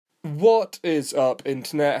What is up,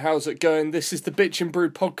 internet? How's it going? This is the Bitch and Brew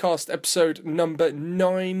podcast, episode number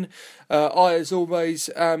 9. I, as always,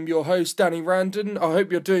 am your host, Danny Randon. I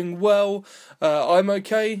hope you're doing well. I'm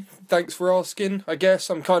okay. Thanks for asking. I guess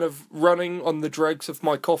I'm kind of running on the dregs of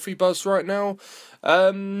my coffee buzz right now.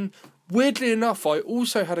 Weirdly enough, I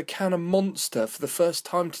also had a can of Monster for the first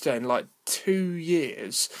time today in like 2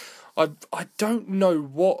 years. I don't know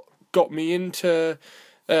what got me into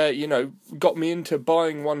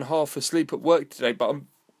buying one half asleep at work today, but I'm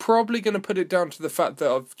probably going to put it down to the fact that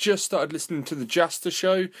I've just started listening to the Jasta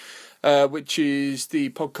Show, which is the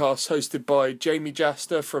podcast hosted by Jamie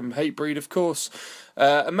Jasta from Hatebreed, of course.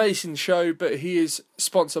 Amazing show, but he is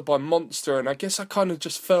sponsored by Monster, and I guess I kind of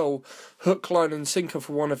just fell hook, line and sinker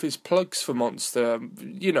for one of his plugs for Monster,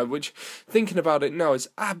 which, thinking about it now, is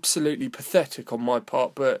absolutely pathetic on my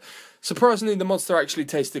part, but surprisingly, the Monster actually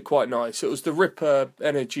tasted quite nice. It was the Ripper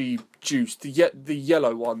Energy Juice, the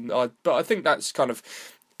yellow one. But I think that's kind of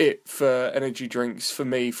it for energy drinks for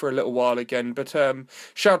me for a little while again. But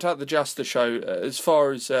shout out the Jasta Show. As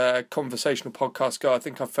far as conversational podcasts go, I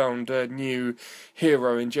think I found a new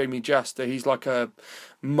hero in Jamie Jasta. He's like a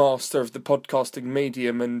master of the podcasting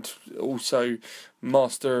medium and also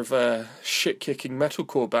master of shit-kicking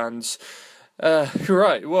metalcore bands.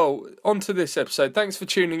 Right, well, on to this episode. Thanks for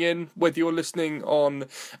tuning in, whether you're listening on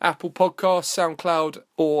Apple Podcasts, SoundCloud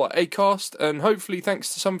or Acast, and hopefully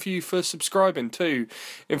thanks to some of you for subscribing too.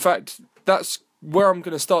 In fact, that's where I'm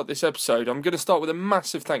going to start this episode. I'm going to start with a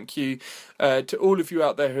massive thank you to all of you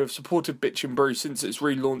out there who have supported Bitch and Brew since its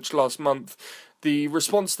relaunched last month. The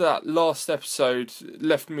response to that last episode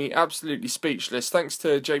left me absolutely speechless. Thanks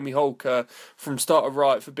to Jamie Holker from Starter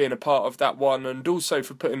Right for being a part of that one, and also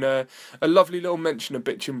for putting a lovely little mention of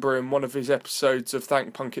Bitch and Brew in one of his episodes of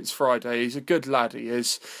Thank Punk It's Friday. He's a good lad, he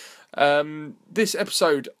is. This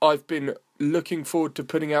episode I've been looking forward to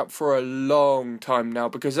putting out for a long time now,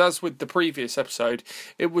 because as with the previous episode,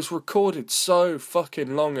 it was recorded so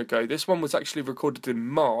fucking long ago. This one was actually recorded in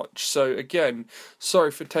March, so again, sorry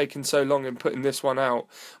for taking so long in putting this one out.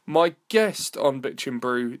 My guest on Bitch and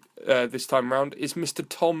Brew this time round is Mr.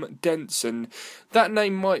 Tom Denson. That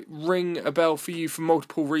name might ring a bell for you for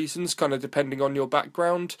multiple reasons, kind of depending on your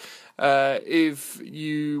background. If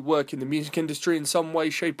you work in the music industry in some way,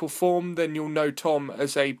 shape or form, then you'll know Tom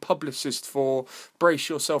as a publicist for Brace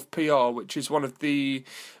Yourself PR, which is one of the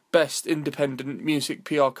best independent music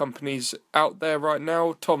PR companies out there right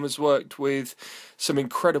now. Tom has worked with some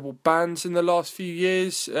incredible bands in the last few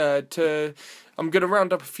years. I'm going to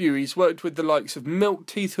round up a few. He's worked with the likes of Milk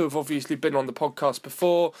Teeth, who have obviously been on the podcast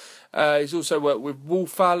before. He's also worked with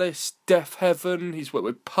Wolf Alice, Deaf Heaven. He's worked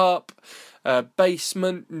with Pup,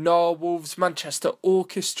 Basement, Narwhals, Manchester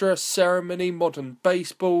Orchestra, Ceremony, Modern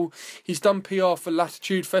Baseball. He's done PR for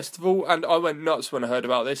Latitude Festival, and I went nuts when I heard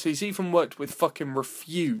about this. He's even worked with fucking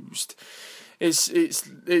Refused.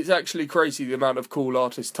 It's actually crazy the amount of cool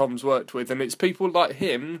artists Tom's worked with, and it's people like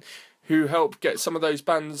him who help get some of those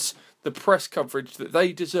bands the press coverage that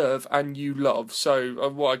they deserve and you love.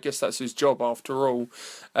 So, I guess that's his job after all.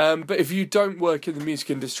 But if you don't work in the music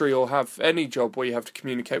industry or have any job where you have to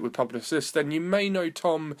communicate with publicists, then you may know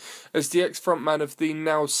Tom as the ex-frontman of the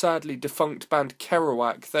now sadly defunct band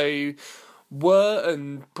Kerouac. They were,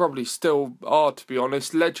 and probably still are, to be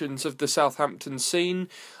honest, legends of the Southampton scene.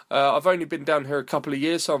 I've only been down here a couple of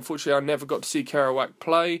years, so unfortunately I never got to see Kerouac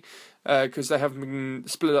play, because they haven't been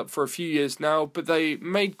split up for a few years now, but they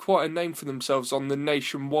made quite a name for themselves on the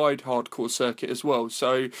nationwide hardcore circuit as well,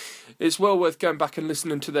 so it's well worth going back and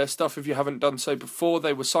listening to their stuff if you haven't done so before.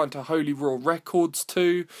 They were signed to Holy Raw Records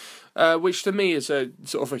too, which to me is a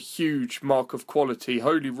sort of a huge mark of quality.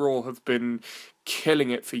 Holy Raw have been killing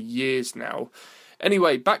it for years now.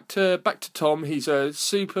 Anyway, back to Tom. He's a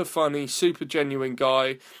super funny, super genuine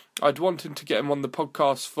guy. I'd wanted to get him on the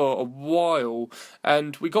podcast for a while,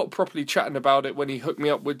 and we got properly chatting about it when he hooked me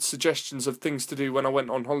up with suggestions of things to do when I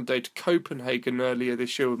went on holiday to Copenhagen earlier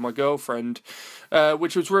this year with my girlfriend,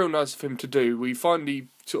 which was real nice of him to do. We finally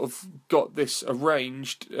sort of got this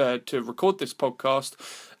arranged to record this podcast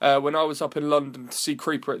when I was up in London to see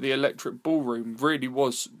Creeper at the Electric Ballroom. Really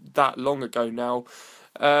was that long ago now.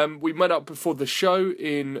 We met up before the show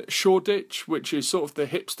in Shoreditch, which is sort of the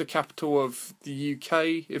hipster capital of the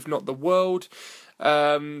UK, if not the world.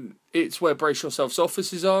 It's where Brace Yourself's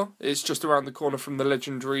offices are. It's just around the corner from the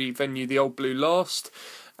legendary venue, the Old Blue Last.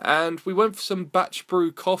 And we went for some batch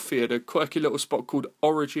brew coffee at a quirky little spot called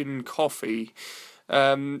Origin Coffee.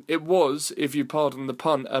 It was, if you pardon the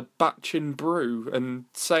pun, a batch and brew, and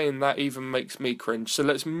saying that even makes me cringe. So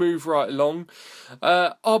let's move right along.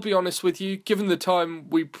 I'll be honest with you, given the time,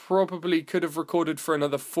 we probably could have recorded for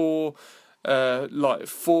another 4 like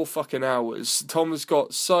 4 fucking hours. Tom has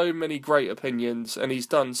got so many great opinions, and he's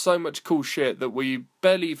done so much cool shit that we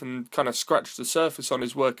barely even kind of scratched the surface on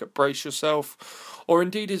his work at Brace Yourself, or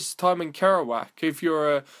indeed his time in Kerouac. If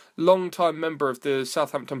you're a long-time member of the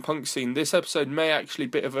Southampton punk scene, this episode may actually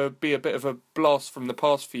be a bit of a blast from the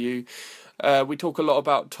past for you. We talk a lot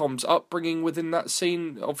about Tom's upbringing within that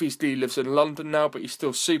scene. Obviously, he lives in London now, but he's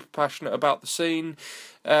still super passionate about the scene.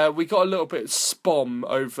 We got a little bit spom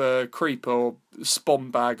over Creeper, or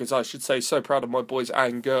spom bag, as I should say. So proud of my boys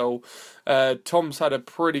and girl. Tom's had a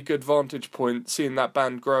pretty good vantage point, seeing that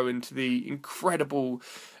band grow into the incredible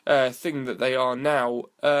thing that they are now.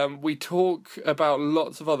 We talk about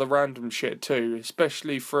lots of other random shit too,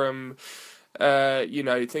 especially from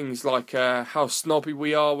things like how snobby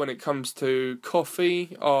we are when it comes to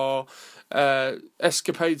coffee, our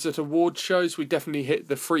escapades at award shows. We definitely hit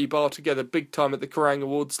the free bar together big time at the Kerrang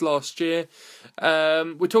Awards last year.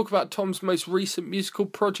 We talk about Tom's most recent musical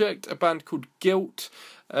project, a band called Guilt,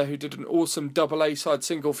 who did an awesome double A-side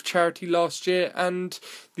single for charity last year, and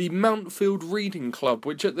the Mountfield Reading Club,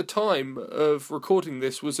 which at the time of recording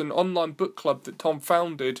this was an online book club that Tom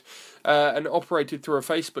founded and operated through a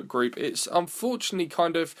Facebook group. It's unfortunately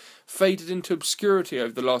kind of faded into obscurity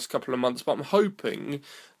over the last couple of months, but I'm hoping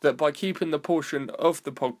that by keeping the portion of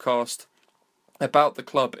the podcast about the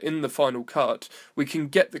club in the final cut, we can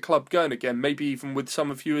get the club going again, maybe even with some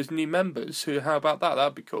of you as new members. How about that?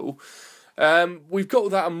 That'd be cool. We've got all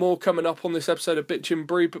that and more coming up on this episode of Bitch and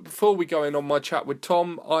Brew, but before we go in on my chat with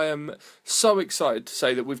Tom, I am so excited to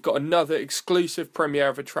say that we've got another exclusive premiere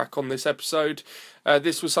of a track on this episode.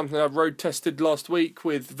 This was something I road tested last week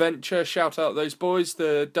with Venture. Shout out those boys.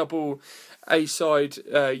 The double A-side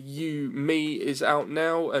You Me is out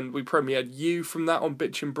now, and we premiered You from that on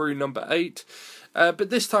Bitch and Brew number 8. But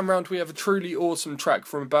this time round we have a truly awesome track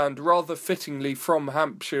from a band rather fittingly from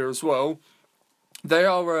Hampshire as well. They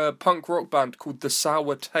are a punk rock band called The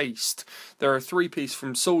Sour Taste. They're a 3-piece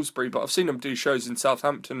from Salisbury, but I've seen them do shows in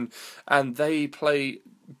Southampton, and they play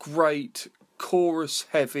great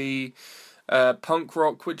chorus-heavy punk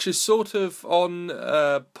rock, which is sort of on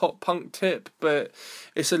pop punk tip, but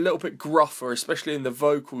it's a little bit gruffer, especially in the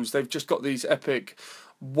vocals. They've just got these epic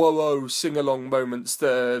whoa sing-along moments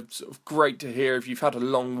that are sort of great to hear if you've had a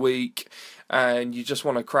long week and you just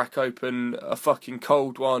want to crack open a fucking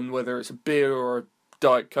cold one, whether it's a beer or a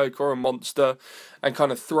Diet Coke or a Monster, and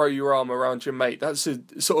kind of throw your arm around your mate. That's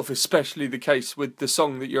sort of especially the case with the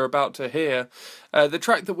song that you're about to hear. The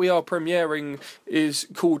track that we are premiering is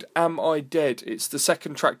called Am I Dead? It's the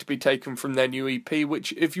second track to be taken from their new EP,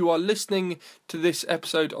 which, if you are listening to this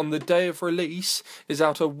episode on the day of release, is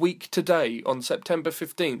out a week today on September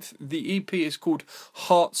 15th. The EP is called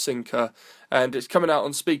Heartsinker, and it's coming out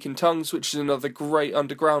on Speaking Tongues, which is another great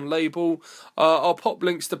underground label. I'll pop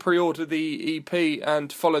links to pre-order the EP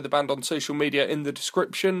and follow the band on social media in the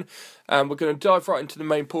description. And we're going to dive right into the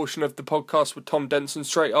main portion of the podcast with Tom Denson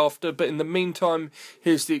straight after. But in the meantime,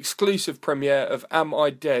 here's the exclusive premiere of Am I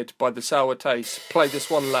Dead by The Sour Taste. Play this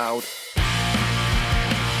one loud.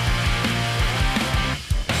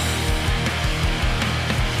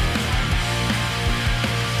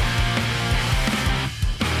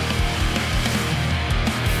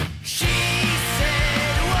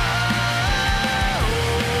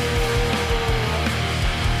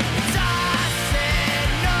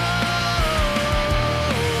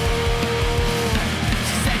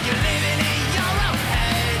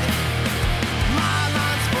 My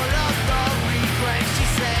mind's full of the regret. She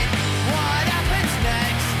said,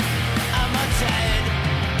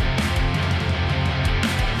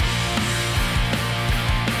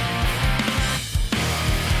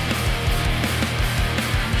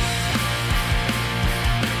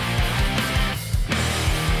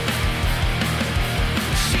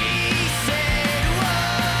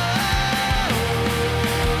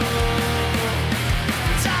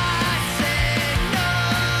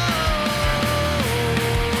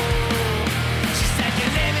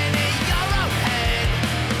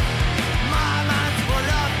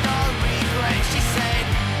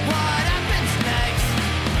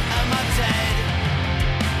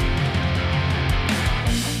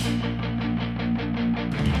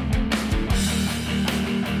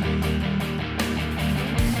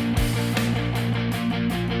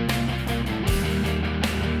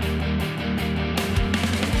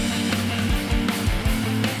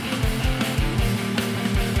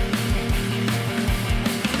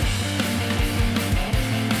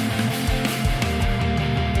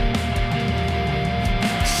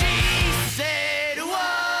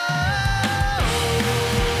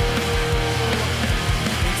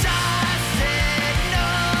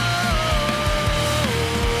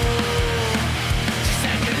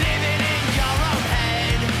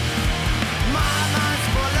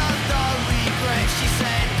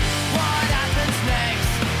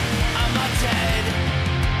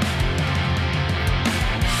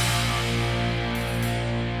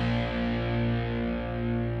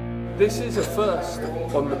 this is a first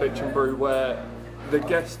on the Bitch and Brew where the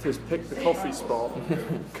guest has picked the coffee spot,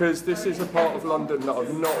 because this is a part of London that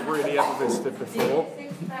I've not really ever visited before,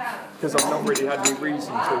 because I've not really had any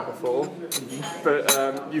reason to before.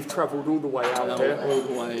 But you've travelled all the way out here.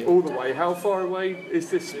 All the way. How far away is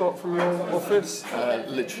this spot from your office?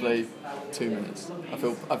 Literally 2 minutes. I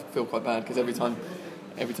feel quite bad because every time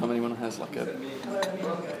anyone has like I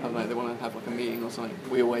don't know, they want to have like a meeting or something,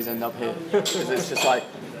 we always end up here. Because it's just like,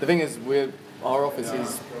 the thing is, our office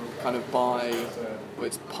is kind of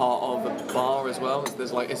it's part of a bar as well.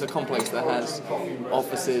 It's a complex that has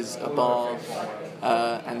offices, a bar,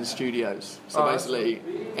 and studios. So basically,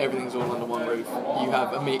 everything's all under one roof. You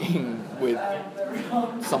have a meeting with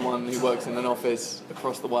someone who works in an office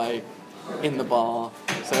across the way, in the bar.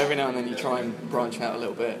 So every now and then you try and branch out a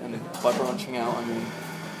little bit, and by branching out, I mean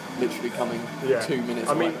literally coming 2 minutes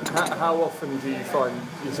away. I mean, how often do you find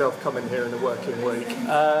yourself coming here in a working week?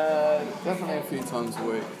 Definitely a few times a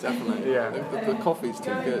week, definitely. Yeah. The coffee's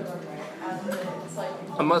too good.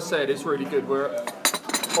 I must say it is really good. We're at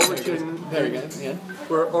Origin. There you go, yeah.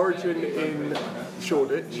 We're at Origin in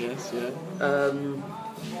Shoreditch. Yes, yeah.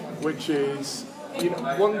 Which is,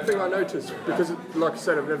 one thing I noticed, because like I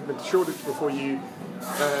said, I've never been to Shoreditch before. You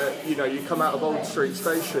come out of Old Street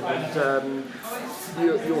Station and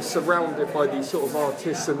you're surrounded by these sort of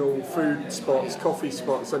artisanal food spots, coffee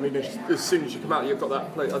spots. I mean, as soon as you come out, you've got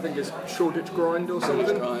that place. I think it's Shoreditch Grind or something.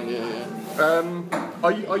 Shoreditch Grind, yeah.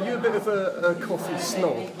 Are you a bit of a coffee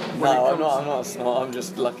snob? No, I'm not a snob. I'm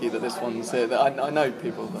just lucky that this one's here. I know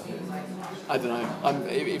people that, I don't know.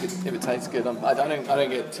 If it tastes good, I don't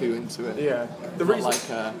get too into it. Yeah. The reason,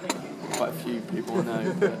 quite a few people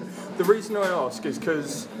know. But the reason I ask is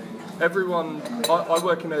because everyone, I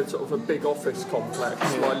work in a sort of a big office complex,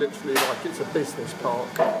 literally it's a business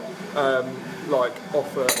park,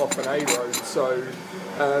 off an A road. So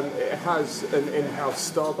it has an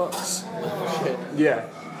in-house Starbucks. Oh, shit. Yeah.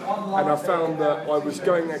 And I found that I was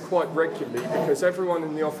going there quite regularly because everyone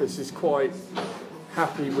in the office is quite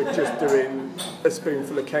happy with just doing a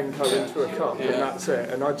spoonful of Kenko into a cup and that's it.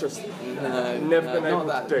 And I just never been able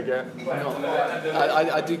to dig it.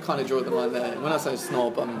 I do kind of draw the line there. When I say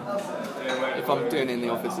snob, if I'm doing it in the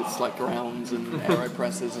office, it's like grounds and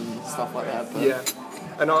AeroPresses and stuff like that. But yeah,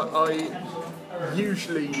 and I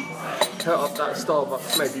usually hit up that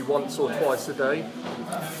Starbucks maybe once or twice a day,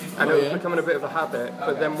 and it was becoming a bit of a habit.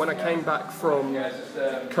 But then when I came back from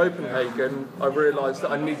Copenhagen, I realised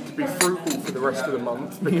that I needed to be frugal for the rest of the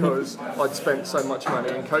month because I'd spent so much money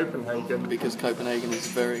in Copenhagen. Because Copenhagen is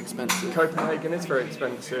very expensive. Copenhagen is very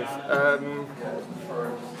expensive.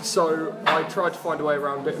 So I tried to find a way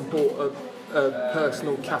around it and bought a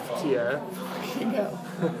personal cafetiere.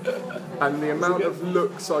 And the amount of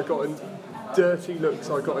dirty looks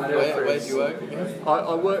I got in the office. Where do you work?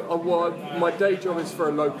 I work. My day job is for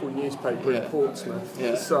a local newspaper in Portsmouth.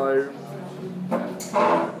 Yeah. So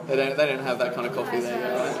they don't have that kind of coffee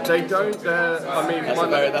there, right? They don't. I mean,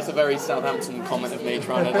 that's a very Southampton comment of me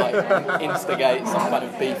trying to instigate some kind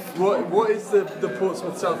of beef. What is the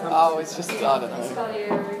Portsmouth Southampton? Oh, it's just, I don't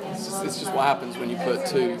know. It's just what happens when you put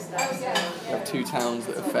two towns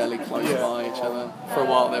that are fairly close by each other. For a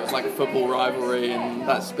while there was like a football rivalry, and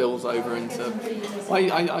that spills over into.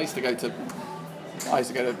 I used to go to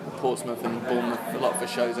Portsmouth and Bournemouth a lot for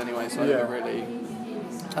shows anyway, so I never really.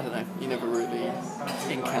 I don't know. You never really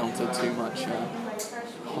encounter too much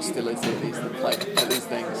hostility at these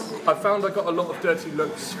things. I found I got a lot of dirty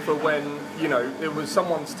looks for when it was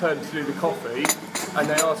someone's turn to do the coffee, and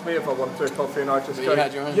they asked me if I wanted a coffee, and I just go, you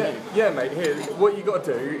had your own thing. Yeah, mate. Here, what you got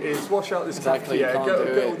to do is wash out this coffee, get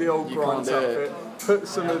all the old grinds out of it, put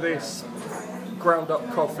some of this ground up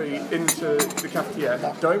coffee into the cafetiere.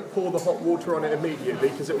 Don't pour the hot water on it immediately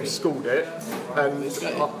because it will scald it, and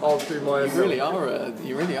I'll do my own. You really are a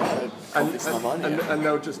coffee snob, aren't you? And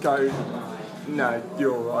they'll just go, no,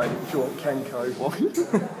 you're alright. Do you want Kenko?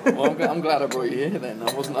 Well, I'm glad I brought you here then. I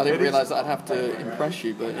didn't realise that I'd have to impress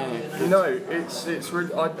you, but yeah. No, it's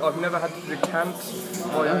really. I've never had to decant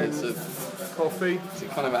my own coffee. It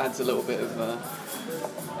kind of adds a little bit of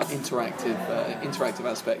interactive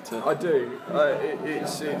aspect to. I do.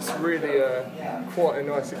 It's really quite a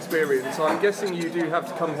nice experience. I'm guessing you do have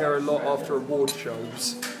to come here a lot after award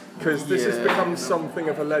shows. Because this has become something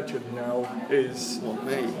of a legend now, is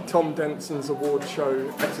Tom Denson's award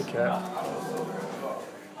show etiquette.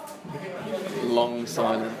 Long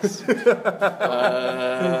silence.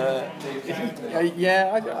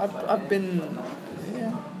 I've been.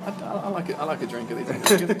 Yeah, I like a drink of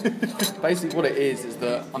these. Basically, what it is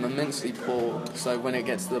that I'm immensely poor. So when it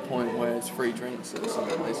gets to the point where it's free drinks at some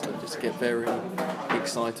place, I just get very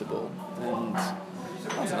excitable and.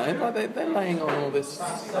 I don't know, like they're laying on all this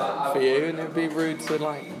for you, and it'd be rude to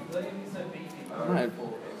like, I don't know.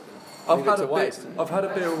 I've had a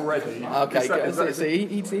bit already. Okay, so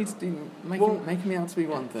he's making me out to be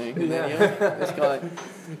one thing. And then, this guy.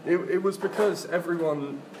 It was because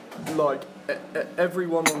everyone, like,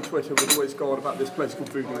 everyone on Twitter would always go on about this place called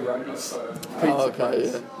Voodoo Rays.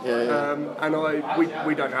 Yeah. And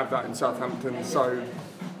we don't have that in Southampton, so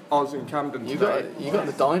I was in Camden today. You got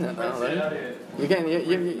the diner now, though. You're getting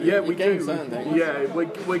we're getting certain things. Yeah,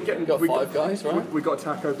 we're getting. You got Five Guys, right? We got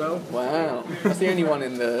Taco Bell. Wow, that's the only one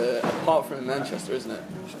apart from Manchester, isn't it?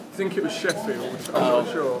 I think it was Sheffield. I'm not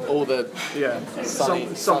sure. All the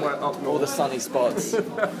somewhere up north. All the sunny spots.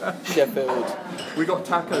 Sheffield. We got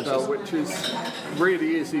Taco Bell, which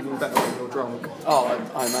really is even better when you're drunk. Oh,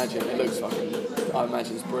 I imagine it looks fucking. I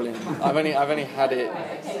imagine it's brilliant. I've only had it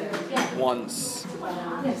once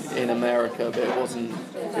in America, but it wasn't.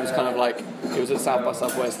 It was kind of like it was at South by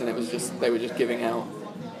Southwest, and they were just giving out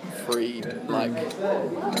free tacos.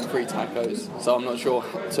 So I'm not sure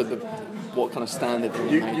what kind of standard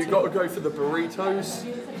you got to go for the burritos,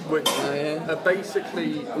 which are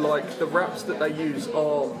basically like the wraps that they use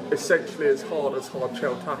are essentially as hard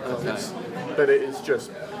shell tacos, but it is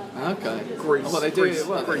just grease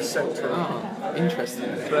central. Oh,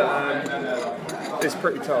 interesting. But it's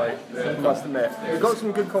pretty tight, I must admit. We've got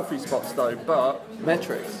some good coffee spots though, but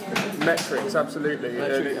Metrics, absolutely.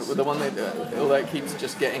 The one although it keeps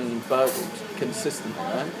just getting burgled consistently,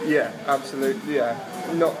 right? Yeah, absolutely. Yeah,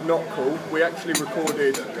 not cool. We actually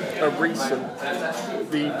recorded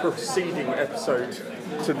the preceding episode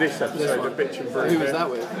to this episode of Bitch and Brew. Who was that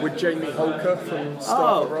with? With Jamie Holker from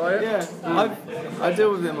Start the Riot. Yeah, I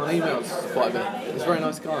deal with him on emails quite a bit. He's a very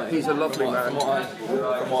nice guy. He's a lovely man.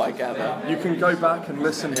 From what I gather. You can go back and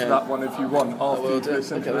listen to that one if you want after you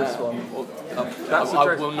listen to this one. I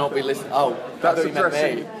will not be listening. Oh, that's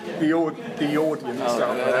addressing the audience.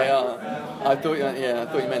 Oh, there they are. I thought you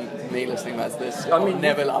meant me listening back to this. I'll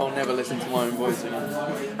never listen to my own voice again.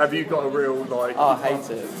 Have you got a real like? Oh, I hate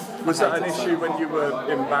it. Was that an issue when you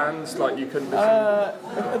were in bands? Like you couldn't listen?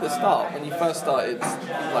 At the start, when you first started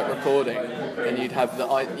like recording, and you'd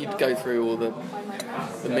go through all the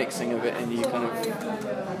mixing of it, and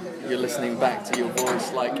you're listening back to your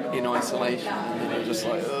voice like in isolation, and you're just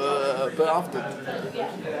like, but after,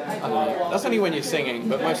 I don't know. That's only when you're singing.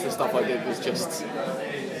 But most of the stuff I did was just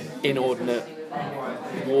inordinate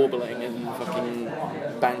warbling and fucking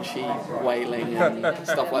banshee wailing and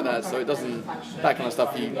stuff like that. So it doesn't, that kind of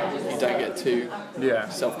stuff you don't get too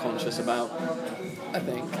self-conscious about. I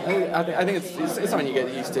think it's something you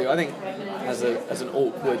get used to. I think as an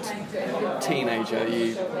awkward teenager,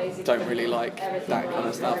 you don't really like that kind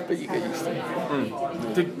of stuff, but you get used to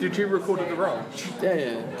it. Did you record at the Ranch?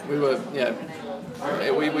 Yeah. We were,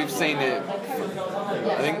 we've seen it.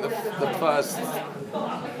 I think the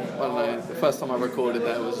first time I recorded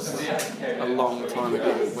there was a long time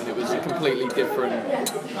ago when it was a completely different. I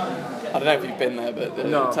don't know if you've been there, but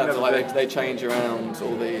in terms of like they change around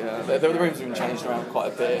all the rooms have been changed around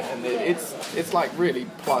quite a bit, and it's like really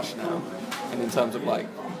plush now. And in terms of like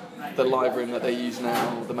the live room that they use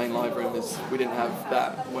now, the main live room we didn't have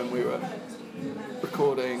that when we were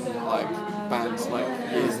recording like bands like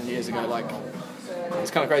years and years ago. Like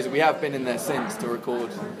it's kind of crazy. We have been in there since to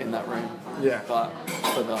record in that room. Yeah. But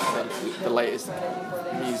for the latest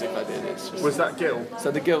music I did, it's just... Was that Gil?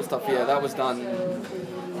 So the Gil stuff, that was done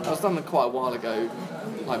quite a while ago.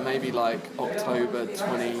 Like maybe like October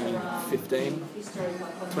 2015.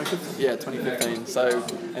 2015? Yeah, 2015. So,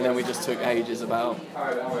 and then we just took ages about,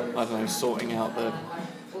 I don't know, sorting out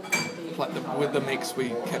with the mix we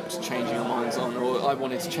kept changing our minds on, or I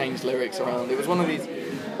wanted to change lyrics around. It was one of these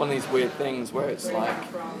weird things where it's like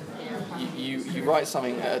you write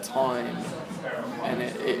something at a time and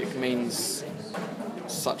it means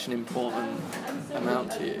such an important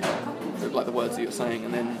amount to you, like the words that you're saying,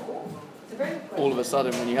 and then all of a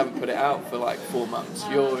sudden when you haven't put it out for like 4 months,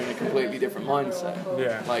 you're in a completely different mindset.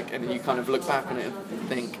 Yeah. Like, and you kind of look back on it and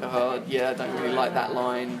think, I don't really like that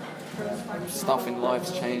line. Stuff in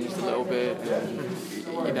life's changed a little bit,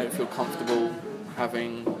 and you don't feel comfortable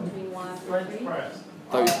having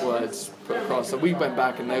those words put across. So we went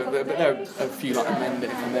back, and there were a few like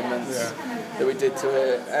amendments that we did to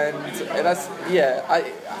it, and that's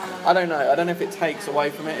I don't know. I don't know if it takes away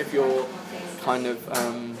from it if you're kind of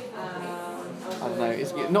I don't know.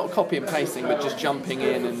 It's not copy and pasting, but just jumping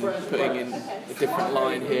in and putting in a different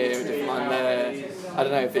line here, a different line there. I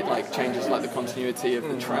don't know if it like changes like the continuity of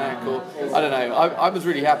the track, or I don't know. I was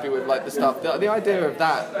really happy with like the stuff. The idea of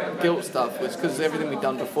that guilt stuff was because everything we'd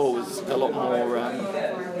done before was a lot more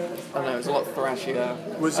I don't know, it was a lot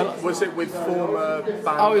thrashier. Was it with former band?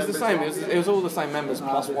 Oh, it was the members? same. It was all the same members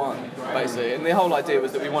plus one, basically. And the whole idea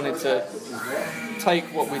was that we wanted to take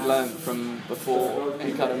what we'd learned from before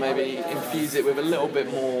and kind of maybe infuse it with a little bit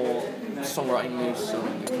more songwriting nous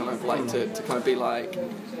and kind of like to kind of be like,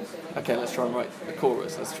 okay, let's try and write a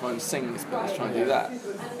chorus, let's try and sing this bit, let's try and do that.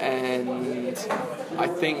 And I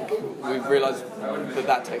think we've realised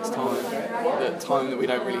that takes time, time that we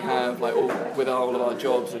don't really have, like with all of our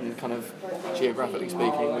jobs and kind of geographically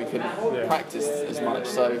speaking, we couldn't practice as much.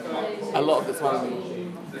 So a lot of the time,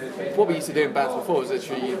 what we used to do in bands before was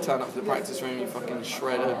literally you turn up to the practice room, you fucking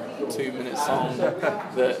shred a 2-minute song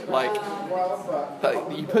that like that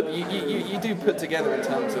you do put together in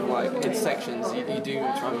terms of like in sections. You do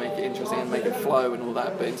try and make it interesting and make it flow and all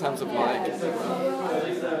that. But in terms of like,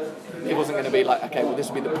 it wasn't going to be like, okay, well this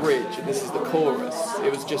will be the bridge and this is the chorus.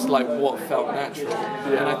 It was just like what felt natural.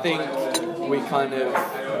 And I think we kind of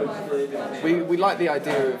we like the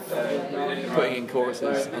idea of putting in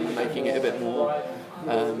choruses and making it a bit more.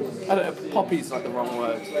 I don't know, poppy's like the wrong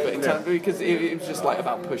word, but in terms, because it was just like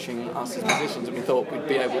about pushing us as musicians, and we thought we'd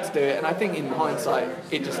be able to do it. And I think in hindsight,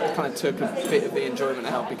 it just kind of took a bit of the enjoyment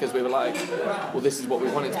out because we were like, well, this is what we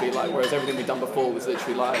want it to be like. Whereas everything we'd done before was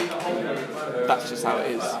literally like, that's just how it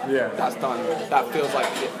is. Yeah. That's done. That feels like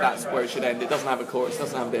that's where it should end. It doesn't have a chorus,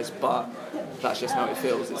 doesn't have this, but that's just how it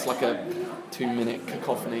feels. It's like a 2-minute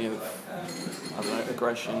cacophony of, I don't know,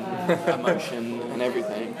 aggression, emotion, and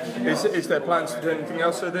everything. Is there plans to do anything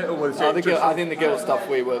else with it, or was it? I think the guild stuff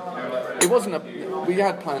we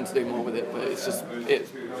had planned to do more with it, but it's just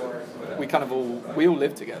we all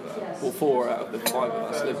live together. All 4 out of the 5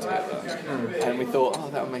 of us live together, and we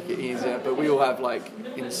thought, that would make it easier. But we all have like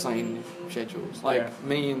insane schedules. Like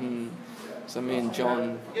me and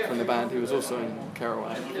John from the band, who was also in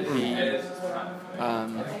Kerouac,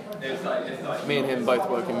 me and him both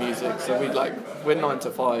work in music, so we're 9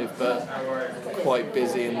 to 5, but quite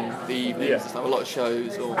busy in the evenings and stuff, a lot of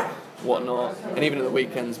shows or whatnot, and even at the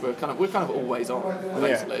weekends we're kind of always on,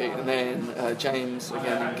 basically. And then James,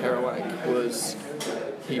 again in Kerouac,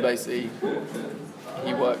 he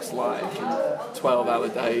works like 12-hour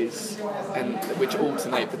days, and which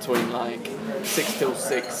alternate between like 6 till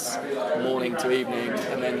 6, morning to evening,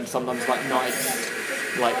 and then sometimes like nights,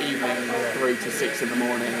 like evening through to 6 in the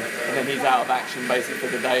morning, and then he's out of action basically for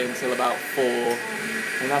the day until about 4,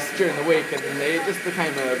 and that's during the week. And it just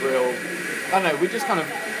became a real, I don't know, we just kind of,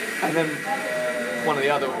 and then one of the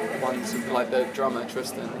other ones, like the drummer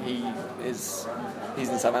Tristan, he's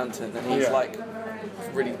in Southampton, and he's like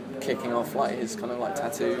really kicking off like his kind of like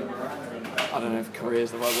tattoo, I don't know if career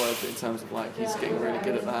is the right word, but in terms of like he's getting really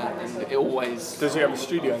good at that, and it always. Does he have a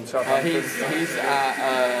studio in Southampton? He's at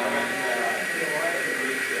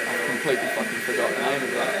I've completely fucking forgot the name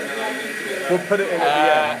of that. We'll put it in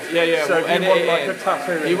at the end. Yeah. So if you want like a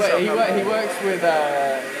tattoo he works with a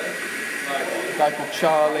guy called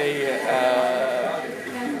Charlie.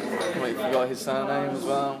 I forgot his surname as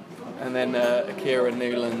well. And then Akira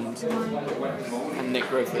Newland and Nick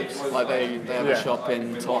Griffiths, like they have a shop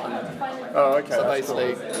in Tottenham. Oh, okay. So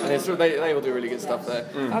basically, cool. And they all do really good stuff there.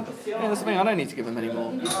 That's the thing. I don't need to give them any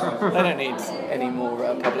more. They don't need any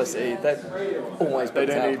more publicity. They're always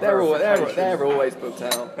booked out. They're always booked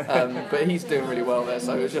out. But he's doing really well there.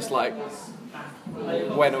 So it was just like,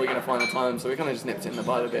 when are we going to find the time? So we kind of just nipped it in the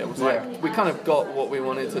bud a bit. It was like we kind of got what we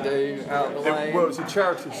wanted to do out of the way. Well, it was a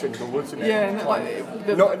charity single, wasn't it? Yeah,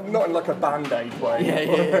 not in like a Band-Aid way.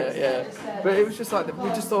 Yeah. But it was just like, we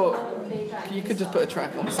just thought you could just put a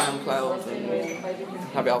track on SoundCloud and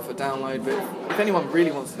have it out for download. But if anyone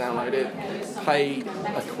really wants to download it, pay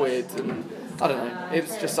 £1 and I don't know.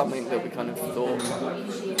 It's just something that we kind of thought,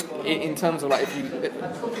 in terms of like if you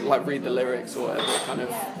like read the lyrics or whatever, it kind of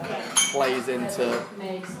plays into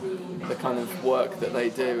the kind of work that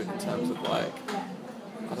they do in terms of like,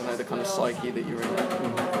 I don't know, the kind of psyche that you're in,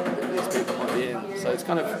 that these people might be in. So it's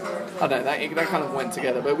kind of, I don't know, that kind of went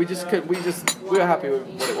together. But we were happy with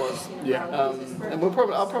what it was. Yeah. And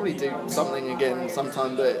I'll probably do something again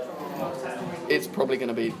sometime, but it's probably going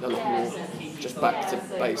to be a lot more just back to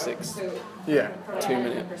basics. Yeah.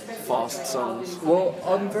 2-minute fast songs. Well,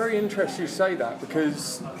 I'm very interested you say that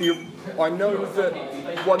because I know that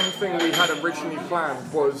one thing we had originally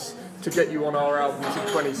planned was to get you on our albums in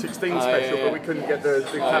 2016 special, but we couldn't get the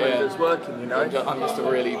calendars working, you know? I'm just a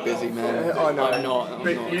really busy man. I know. I'm not.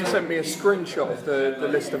 You sent me a screenshot of the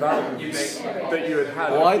list of albums that you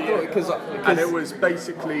had. Well, I thought, because and it was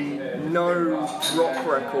basically no rock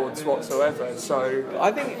records whatsoever, so...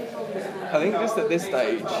 I think just at this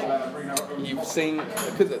stage, you've seen,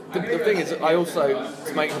 because the thing is, I also,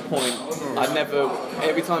 to make the point,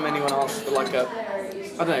 every time anyone asks for like a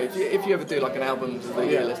I don't know, if you ever do like an albums of the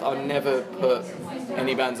year list, I would never put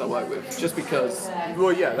any bands I work with, just because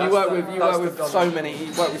Well, yeah, you work with so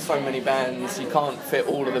many bands, you can't fit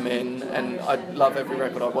all of them in, and I love every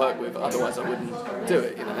record I work with, otherwise I wouldn't do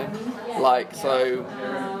it, you know. Like, so,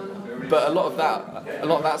 but a lot of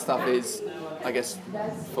that stuff is, I guess,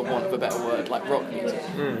 for want of a better word, like rock music.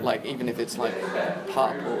 Like, even if it's like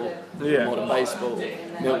pop or modern baseball,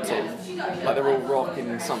 Milk Tea, like they're all rock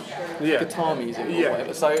in some guitar music or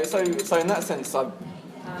whatever. So in that sense,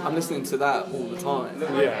 I'm listening to that all the time.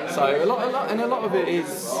 Yeah. So a lot of it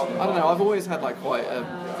is, I don't know, I've always had like quite a,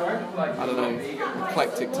 I don't know,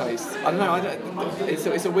 eclectic taste. I don't know, it's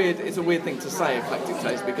a weird thing to say, eclectic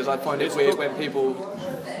taste, because I find it weird when people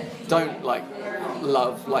don't like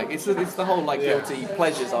love, like it's the whole like guilty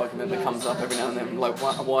pleasures argument that comes up every now and then. Like,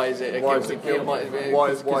 why is it a guilty pleasure?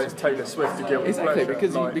 Why is Taylor Swift a guilty exactly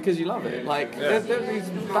pleasure? because you love it. Like there are these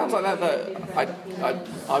bands like that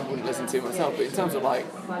I wouldn't listen to myself, but in terms of like,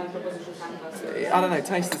 I don't know,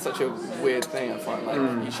 taste is such a weird thing. I find like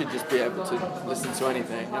you should just be able to listen to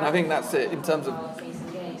anything, and I think that's it in terms of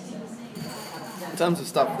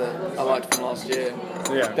stuff that I liked from last year.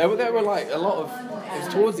 Yeah. There were like a lot of. It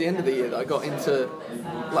was towards the end of the year that I got into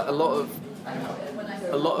like a lot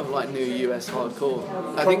of like new US hardcore.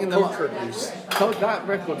 I think in the that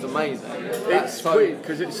record's amazing. It's weird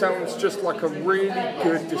because it sounds just like a really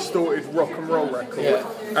good distorted rock and roll record. Yeah.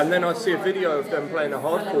 And then I see a video of them playing a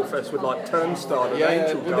hardcore fest with like Turnstile and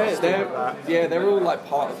Angel Dust. They're all like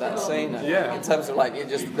part of that scene. Yeah. In terms of like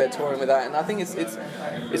they're touring with that, and I think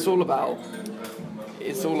it's all about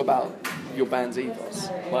your band's ethos.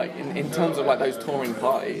 Like in terms of like those touring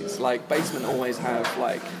parties, like Basement always have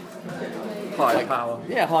like higher power.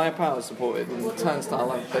 Yeah, higher power supported, and Turnstile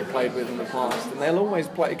like they played with in the past, and they'll always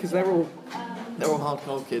play because they're all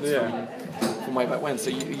hardcore kids from way back when.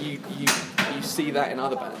 So you see that in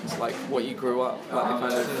other bands, like what you grew up, like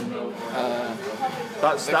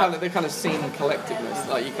the kind of scene collectiveness.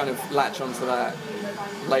 Like you kind of latch onto that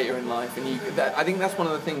later in life, and I think that's one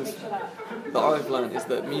of the things that I've learned is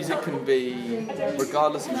that music can be,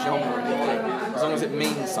 regardless of genre, as long as it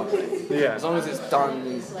means something. Yeah. As long as it's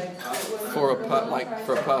done for a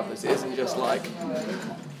purpose. It isn't just like,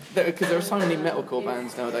 because there are so many metalcore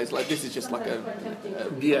bands nowadays. Like this is just like an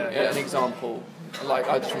example. Like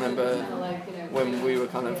I just remember when we were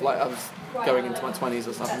kind of like I was going into my 20s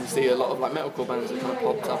or something. You see a lot of like metalcore bands that kind of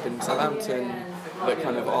popped up in Southampton that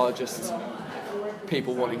kind of are just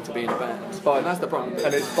people wanting to be in a band. And that's the problem.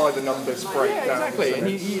 And it's by the numbers breakdown. Yeah,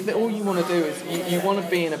 exactly. And all you want to do is you want to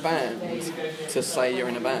be in a band to say you're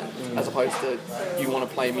in a band, as opposed to you want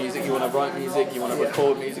to play music, you want to write music, you want to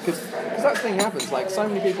record music. Because that thing happens. Like so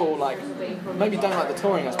many people like maybe don't like the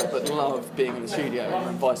touring aspect, but love being in the studio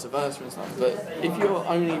and vice versa and stuff. But if your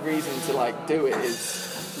only reason to like do it is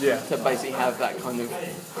to basically have that kind of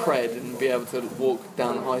cred and be able to walk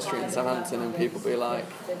down the high street in Southampton and people be like,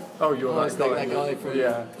 oh, you're that guy from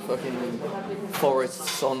fucking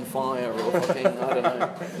Forests on Fire or fucking, I don't know.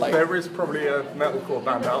 Like, there is probably a metalcore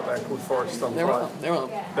band out there called Forests on Fire. There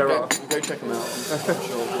are. Go check them out. I'm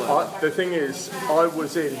sure. The thing is, I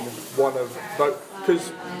was in one of those,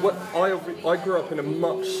 because I grew up in a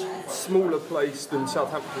much smaller place than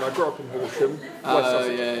Southampton. I grew up in Horsham, West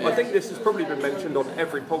Sussex. I think this has probably been mentioned on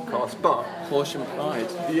every podcast, but Horsham Pride.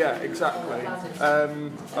 Yeah, exactly.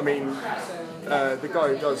 I mean, the guy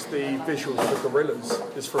who does the visuals for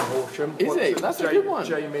Gorillaz is from Horsham. Is he? That's a good one.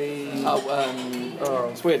 Jamie.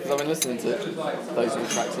 It's weird because I've been listening to those new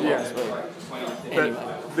tracks a lot as well. Anyway.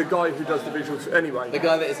 But the guy who does the visuals, anyway. The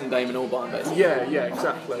guy that isn't Damon Albarn, basically. Yeah,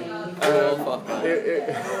 exactly.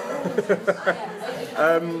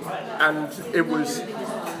 And it was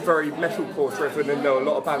very metalcore driven, and there were a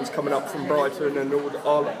lot of bands coming up from Brighton, and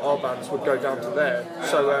all our bands would go down to there.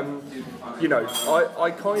 So, you know,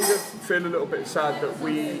 I kind of feel a little bit sad that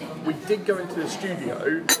we did go into the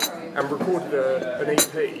studio and recorded an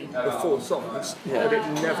EP of 4 songs, but it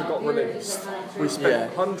never got released. We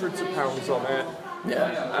spent hundreds of pounds on it.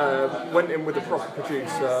 Went in with a proper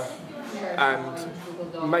producer and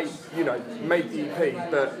made the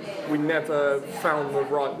EP, but we never found the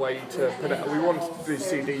right way to put it. We wanted to do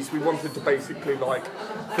CDs. We wanted to basically like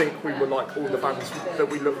think we were like all the bands that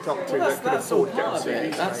we looked up to that could afford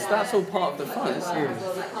getting CDs. That's all part of the fun, isn't it?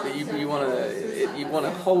 That you want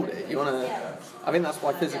to hold it. You want to. I think that's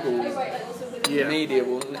why physical media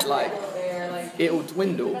will like. it'll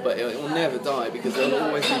dwindle, but it will never die because there'll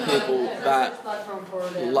always be people that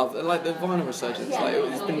love, like the vinyl resurgence. Like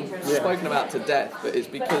it's been spoken about to death, but it's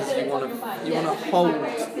because you want to hold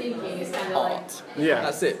art. Yeah.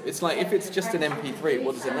 That's it. It's like if it's just an MP3,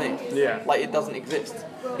 what does it mean? Yeah. Like it doesn't exist.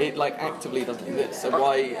 It like actively doesn't exist. So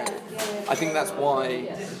why? I think that's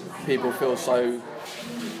why people feel so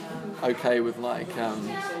okay with like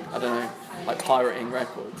I don't know, like pirating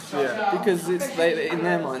records. Yeah. Because in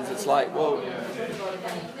their minds it's like, well,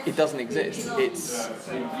 it doesn't exist. It's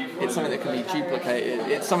something that can be duplicated.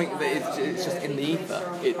 It's something that it's just in the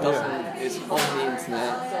ether. It doesn't. It's on the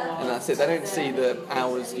internet, and that's it. They don't see the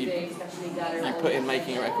hours you put in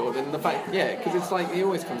making a record, and the fact, because it's like it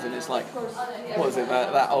always comes in. It's like, what is it?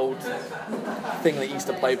 That old thing that used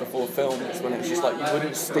to play before films when it was just like you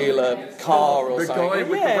wouldn't steal a car or The something. guy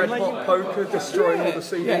with the red hot poker destroying all the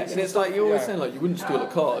CDs. Yeah, and it's like you always saying like you wouldn't steal a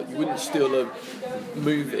car, you wouldn't steal a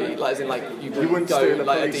movie, like as in like you wouldn't steal go a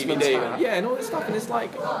like a policeman's DVD, hat. and all this stuff, and it's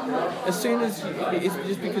like as soon as it's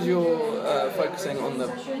just because you're focusing on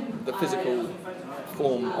the physical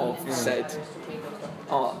form of said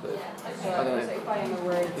art, but I don't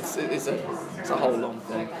know. It's a whole long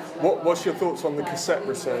thing. What's your thoughts on the cassette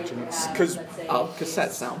resurgence? Because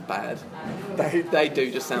Cassettes sound bad. they They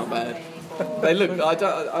do just sound bad. They look. I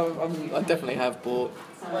definitely have bought.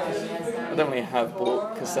 I definitely have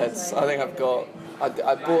bought cassettes. I think I've got. I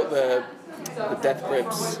bought the Death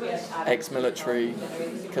Grips ex-military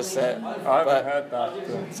cassette. I haven't heard that.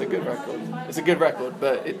 It's a good record. It's a good record,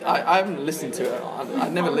 but I haven't listened to it. I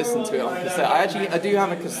never listened to it on cassette. I do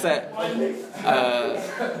have a cassette. I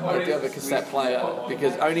do have a cassette player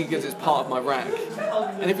only because it's part of my rack.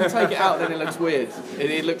 And if you take it out, then it looks weird.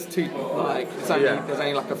 It looks too like there's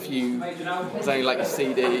only like a few. There's only like a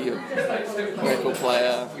CD, a record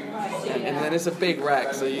player, and then it's a big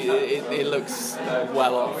rack, so it looks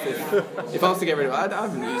well off. If I was to get rid of it, I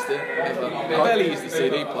haven't used it ever. I barely use the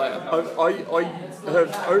CD player. I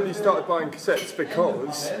have only started buying cassettes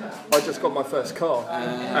because I just got my first car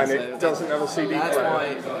and so it doesn't have a CD That's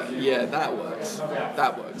player. why, that works.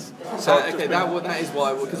 That works. So that is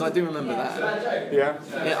why, because I do remember that. Yeah.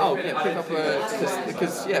 Pick up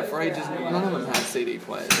because for ages none of them had CD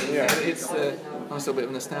players. Yeah. It's a nice little bit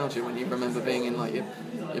of nostalgia when you remember being in like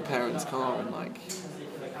your parents' car and like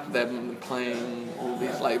them playing all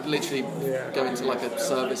these, like literally going to like a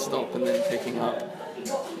service stop and then picking up,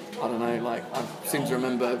 I don't know, like I seem to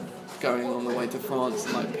remember going on the way to France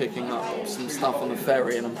and like picking up some stuff on the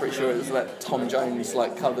ferry, and I'm pretty sure it was that Tom Jones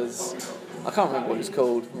like covers. I can't remember what it's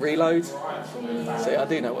called. Reload? See, I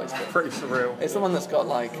do know what it's called. Pretty surreal. It's the one that's got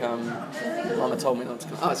like, Mama told me not to.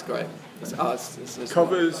 Oh, it's great. It's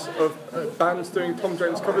Covers of bands doing Tom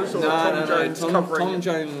Jones covers, or Tom Jones covering? Tom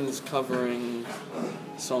Jones covering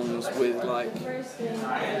songs with like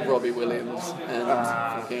Robbie Williams and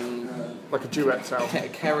fucking like a duet sound.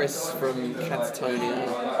 Keris from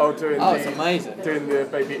Catatonia. It's amazing. Doing the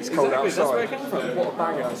Baby It's Cold Exactly, that's where it Outside. came from. What a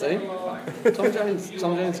banger. See? Tom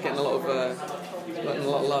Jones getting a lot of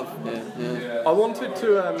love. Yeah. I wanted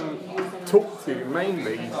to talk to you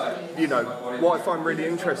mainly, what I find really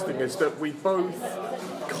interesting is that we both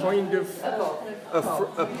kind of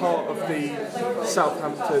are part of the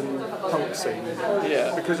Southampton punk scene.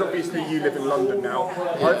 Yeah. Because obviously you live in London now.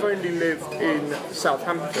 Yeah. I've only lived in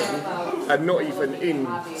Southampton, and not even in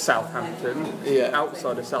Southampton,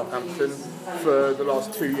 outside of Southampton, for the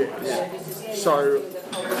last 2 years. Yeah. So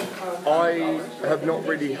I have not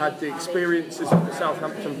really had the experiences of the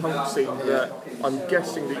Southampton punk scene that I'm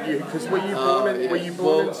guessing that you, because were you born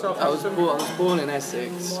in Southampton? I was born in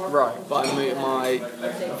Essex. Right. But my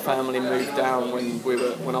family moved down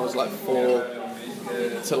when I was like 4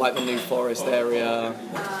 to like the New Forest area,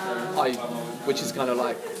 which is kind of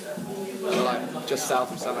like just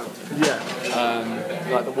south of Southampton. Yeah.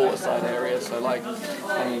 Like the waterside area. So like,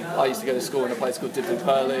 I used to go to school in a place called Diddley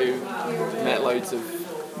Purley. Met loads of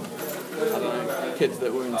kids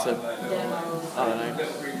that were into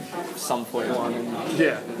Sum 41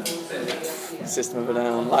 and System of a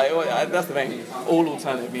Down. Like that's the thing. All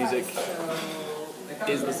alternative music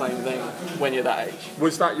is the same thing when you're that age.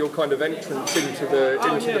 Was that your kind of entrance into the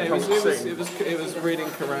punk scene? It was reading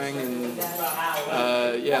Kerrang and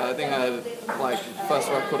I think first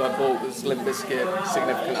record I bought was Limp Bizkit,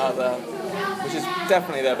 Significant Other, which is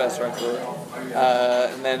definitely their best record.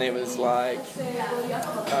 And then it was like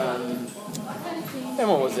then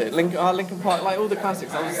what was it? Linkin Park, like all the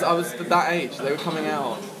classics. I was that age. They were coming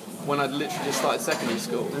out when I'd literally just started secondary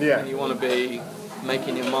school. Yeah. And you want to be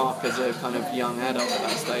making your mark as a kind of young adult at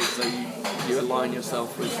that stage, so you align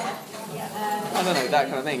yourself with, I don't know, that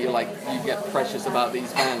kind of thing. You get precious about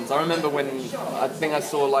these bands. I remember when I think I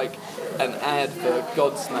saw like an ad for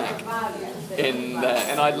Godsmack in there,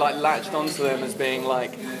 and I like latched onto them as being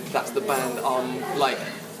like, that's the band I'm like.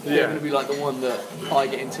 They're going to be like the one that I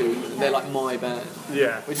get into. They're like my band.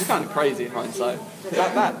 Yeah. Which is kind of crazy in hindsight.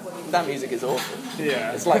 That music is awful.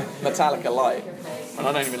 Yeah. It's like Metallica light, and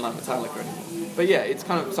I don't even like Metallica anymore. But yeah, it's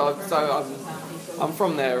kind of so I'm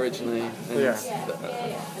from there originally. And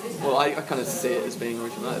well, I kind of see it as being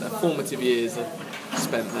original. The formative years are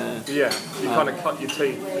spent there. Yeah. You kind of cut your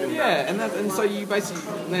teeth. Yeah, and so you basically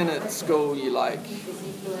then at school you like.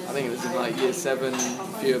 I think it was in like year 7, a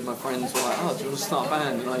few of my friends were like, oh, do you want to start a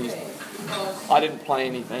band? And I didn't play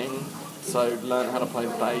anything, so learned how to play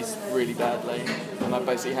the bass really badly. And I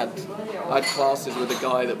basically had classes with a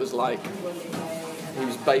guy that was like, he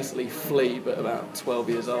was basically Flea, but about 12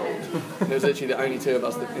 years old. And there was literally the only 2 of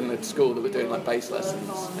us in the school that were doing like bass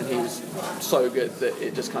lessons. And he was so good that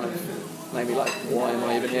it just kind of made me like, why am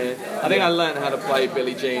I even here? I think I learned how to play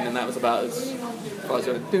Billie Jean, and that was about as far as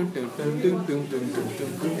going,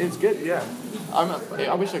 it's good. Yeah.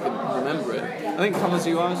 I wish I could remember it. I think Come As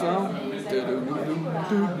You Are as well.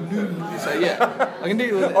 So yeah, I can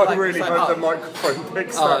do it. I really hope the microphone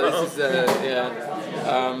picks that up. This is yeah.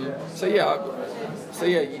 So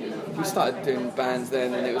yeah, we started doing bands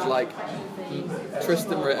then, and it was like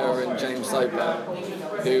Tristan Ritter and James Soper,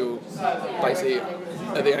 who basically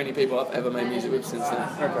are the only people I've ever made music with since then.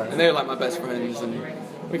 Okay. And they were like my best friends, and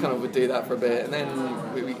we kind of would do that for a bit, and then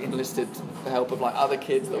we enlisted the help of like other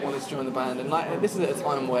kids that wanted to join the band. And like this is at a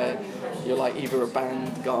time where you're like either a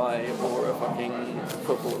band guy or a fucking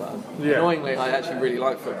footballer. Yeah. Annoyingly, I actually really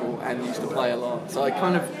like football and used to play a lot, so I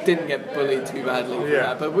kind of didn't get bullied too badly for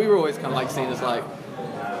that. But we were always kind of like seen as like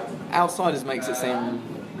outsiders. Makes it seem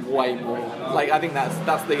way more like, I think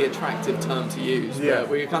that's the attractive term to use. Yeah. But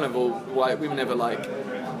we were kind of all white. We were never like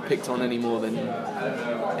picked on any more than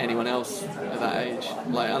anyone else at that age.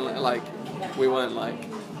 Like we weren't like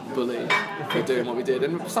bullied for doing what we did.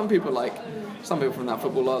 And some people from that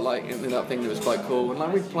football lot like ended up thinking it was quite cool. And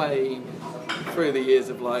like we'd play through the years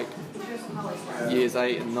of like years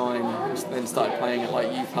 8 and 9, then started playing at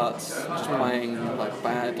like youth huts, just playing like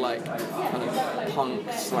bad like kind of punk /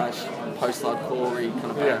 post-hardcore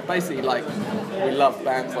kind of band. Basically like we loved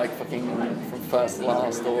bands like fucking From First to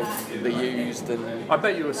Last or The Used. And I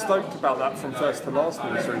bet you were stoked about that From First to Last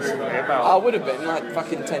news recently. I would have been like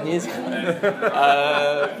fucking 10 years ago.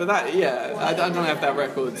 But that, yeah, I don't know if that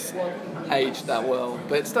record's aged that well,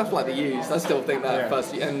 but stuff like The Used, I still think that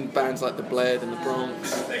first, and bands like The Bled and The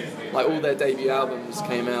Bronx, like all their debut albums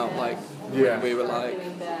came out like when we were like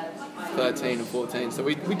 13 and 14, so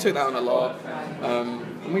we took that on a lot,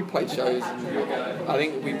 and we played shows, and I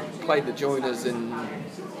think we played the Joiners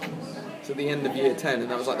to the end of year 10, and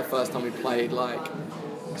that was like the first time we played like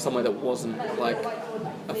somewhere that wasn't like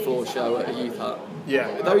a floor show at a youth hut.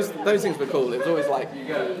 Yeah. Those things were cool. It was always like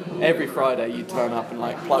every Friday you'd turn up and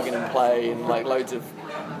like plug in and play, and like loads of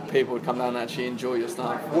people would come down and actually enjoy your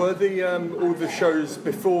stuff. Were the all the shows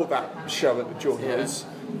before that show at the Joiners?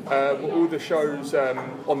 Were all the shows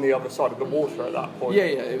on the other side of the water at that point? Yeah.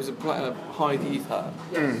 It was a Hyde youth hut,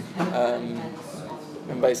 and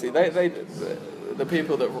basically the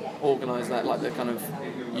people that organised that, like the kind of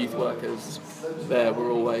youth workers there,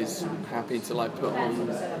 were always happy to like put on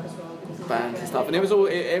bands and stuff, and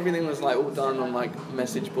everything was like all done on like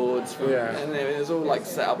message boards, and it was all like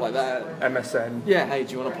set up like that. MSN. Yeah, hey,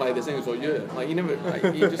 do you want to play this thing? It was like, yeah, like you never, like,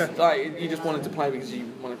 you just wanted to play because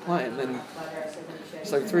you wanted to play, and then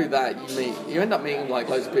so through that you end up meeting like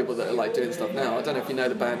loads of people that are like doing stuff now. I don't know if you know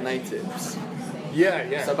the band Natives.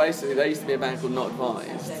 Yeah. So basically, there used to be a band called Not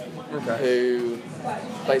Advised, who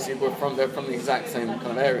basically they're from the exact same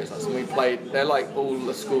kind of areas as us, and we played. They're like all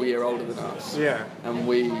a school year older than us. Yeah. And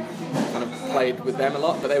we kind of played with them a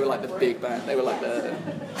lot, but they were like the big band. They were like the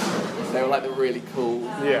really cool.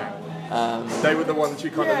 Yeah. They were the ones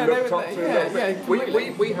you kind of looked up to a little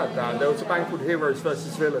bit. We had that. There was a band called Heroes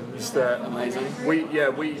versus Villains that amazing. We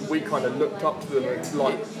kind of looked up to them and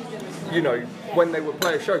like, you know, when they would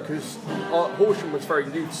play a show, because Horsham was very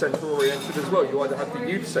youth centre oriented as well. You either had the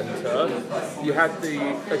youth centre, you had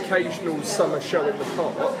the occasional summer show in the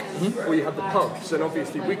park, or you had the pubs. And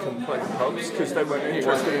obviously we couldn't play the pubs because they weren't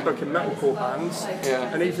interested in booking metalcore bands.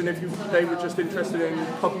 Yeah. And even if they were just interested in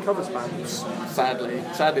pub covers bands. Sadly,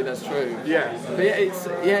 that's true. Yeah. But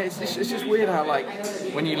it's just weird how like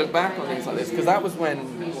when you look back on things like this, because that was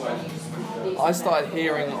when I started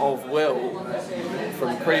hearing of Will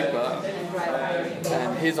from Creeper,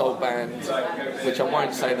 and his old band, which I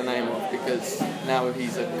won't say the name of because now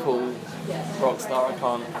he's a cool rock star.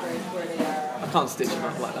 I can't stitch him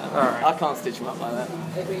up like that. Right. I can't stitch him up like that.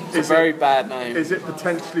 It's a very bad name. Is it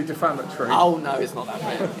potentially defamatory? Oh no, it's not that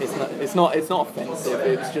bad. It's not offensive.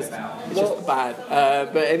 It's just bad.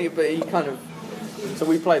 But he kind of. So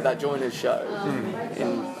we played that Joiners show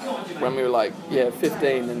when we were like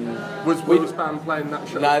 15 and was Will's band playing that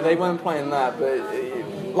show? No, they weren't playing that. But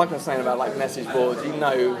like I was saying about like message boards, you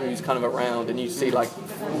know who's kind of around, and you see like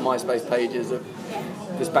MySpace pages of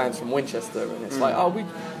this band's from Winchester, and it's like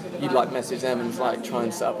you'd like message them and like try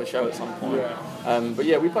and set up a show at some point. Yeah. But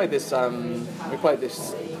yeah, we played this show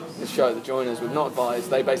at the Joiners with Not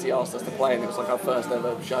Advised. They basically asked us to play, and it was like our first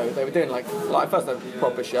ever show. They were doing like first ever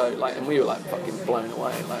proper show, like, and we were like fucking blown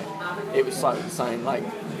away. Like, it was so insane. Like,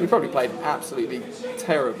 we probably played absolutely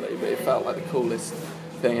terribly, but it felt like the coolest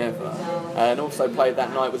thing ever. And also played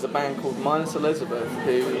that night was a band called Minus Elizabeth,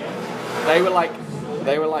 who they were like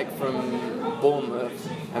from Bournemouth,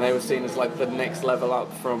 and they were seen as like the next level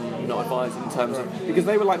up from Not Advised in terms of, because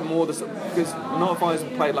they were like more because Not Advised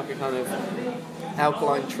played like a kind of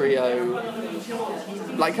Alkaline Trio,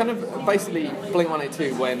 like kind of basically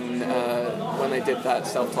Blink-182 when they did that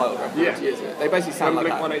self-titled record years ago. They basically sound like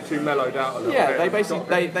that. Blink-182 mellowed out a little bit. Yeah, they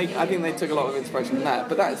basically I think they took a lot of inspiration from that.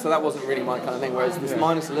 But that wasn't really my kind of thing. Whereas this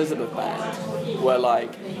Minus Elizabeth band were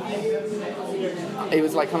like, it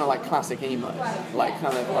was like kind of like classic emo, like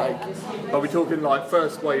kind of like. Are we talking like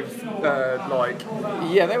first wave, like?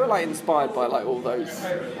 Yeah, they were like inspired by like all those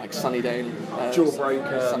like Sunny Day,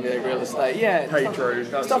 Jawbreaker, Sunny Day Real Estate, Pedro,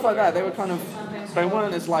 stuff like that. They were kind of. They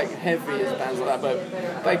weren't as like heavy as bands like that, but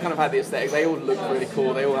they kind of had the aesthetic. They all looked really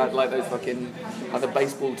cool. They all had like those fucking like the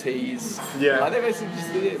baseball tees. Yeah. Like they basically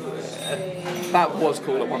just that was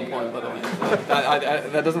cool at one point, by the way.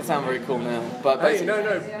 That doesn't sound very cool now, but hey,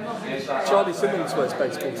 no. Charlie Simmons wears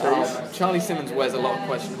baseball tees. Charlie Simmons wears a lot of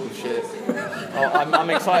questionable shit. I'm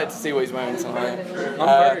excited to see what he's wearing tonight.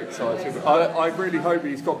 I'm very excited. I really hope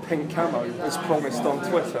he's got pink camo as promised on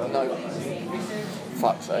Twitter. No.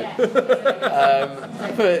 Fuck's sake.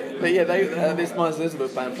 But yeah, this Minus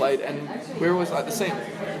Elizabeth band played, and we were always like the same.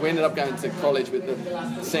 We ended up going to college with the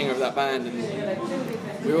singer of that band, and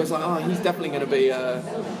we were always like, oh, he's definitely going to be a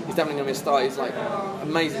star. He's like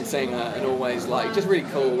amazing singer, and always like just really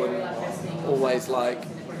cool, and always like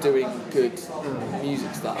doing good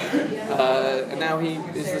music stuff. And now he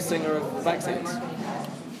is the singer of Vaccines.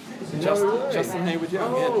 Justin Hayward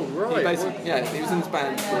Young, Oh, right. He basically, he was in this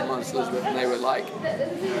band called Minus Elizabeth, and they were like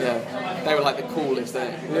the coolest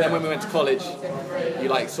thing. And then when we went to college, you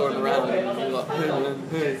like saw him around, and you were like,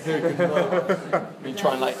 hey, you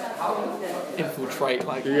try and like infiltrate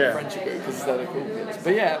like a friendship group because they're the cool kids.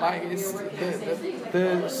 But yeah, like it's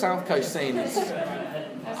the South Coast scene is.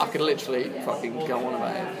 I could literally fucking go on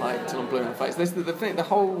about it, like, till I'm blue in the face. This the thing, the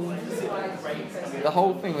whole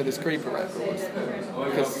thing with this Creeper record was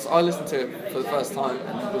because I listened to it for the first time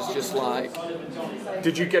and it was just like.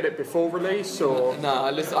 Did you get it before release or? No,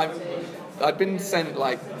 I'd been sent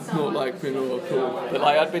like not like cool, but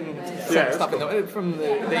like I'd been sent stuff from the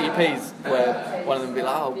EPs where one of them would be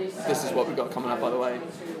like, oh, this is what we've got coming up, by the way.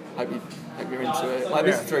 Hope you're into it. Like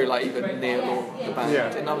this is through like even Neil or the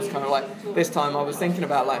band, and I was kind of like this time I was thinking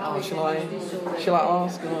about like, oh, shall I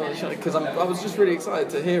ask? Because I was just really excited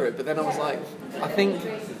to hear it, but then I was like, I think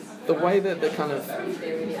the way that the kind of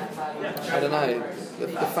I don't know the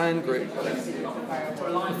fan group,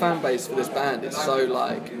 the fan base for this band is so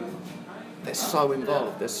like they're so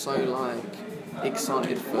involved, they're so like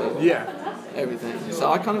excited for everything.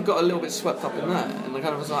 So I kind of got a little bit swept up in that, and I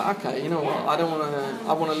kind of was like, okay, you know what? I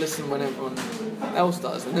want to listen when everyone else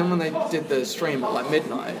does. And then when they did the stream at like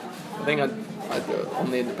midnight, I think I on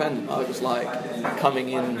the Independent, I was like coming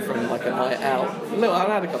in from like a night out. I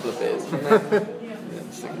had a couple of beers. And then,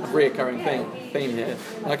 it's a reoccurring theme here.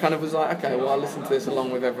 And I kind of was like, okay, well, I'll listen to this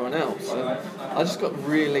along with everyone else. And I just got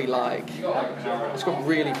really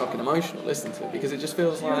fucking emotional listening to it because it just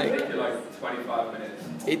feels like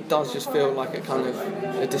it does just feel like a kind of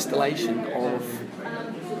a distillation of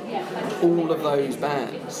all of those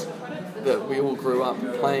bands that we all grew up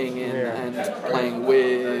playing in and playing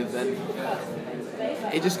with, and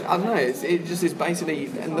it just, I don't know, it just is basically,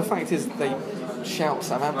 and the fact is they shout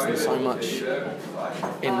Southampton so much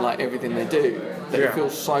in like everything they do that it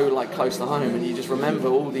feels so like close to home, and you just remember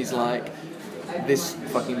all these like this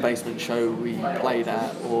fucking basement show we played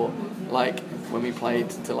at, or like when we played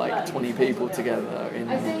to like 20 people together in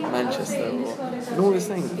Manchester, and all these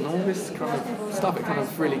things and all this kind of stuff. It kind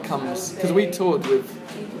of really comes because we toured with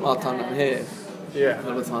our time up here a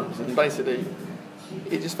lot of times, and basically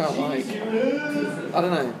it just felt like, I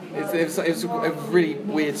don't know, it was a really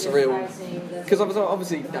weird, surreal, because I've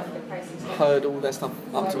obviously heard all their stuff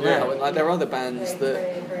up to now, and like there are other bands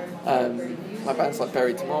that, like bands like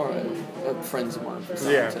Bury Tomorrow are friends of mine from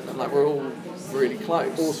Southampton, and like we're all really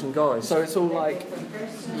close. Awesome guys. So it's all like,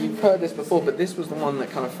 you've heard this before, but this was the one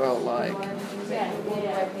that kind of felt like,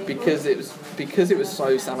 because it was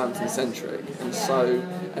so Southampton centric,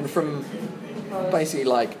 and from basically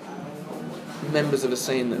like members of a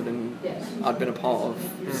scene that I'd been a part of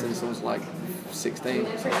since I was like 16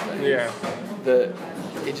 or something. Yeah. That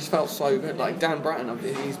it just felt so good. Like Dan Bratton,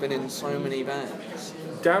 he's been in so many bands.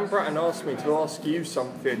 Dan Bratton asked me to ask you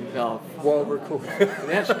something while recording.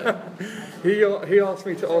 Actually, he asked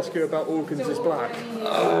me to ask you about Organs is Black. I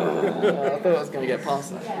thought I was going to get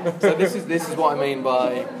past that. So this is what I mean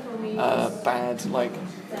by bad, like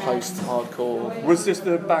post-hardcore. Was this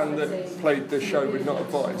the band that played the show with Not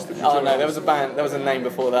Advised? Oh no, there was a name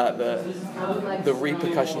before that. The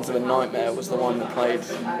Repercussions of a Nightmare was the one that played.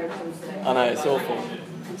 I know, it's awful.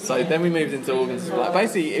 So then we moved into Organs is Black.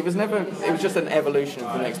 Basically, it was just an evolution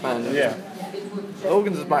of the next band. Yeah. The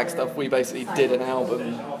Organs is Black stuff, we basically did an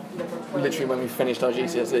album literally when we finished our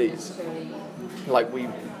GCSEs. Like we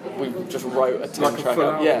just wrote a 10-track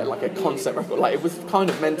album. Yeah, like a concept record. Like it was kind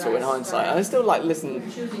of mental in hindsight. And I still like listen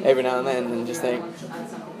every now and then and just think,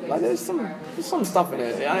 like there's some stuff in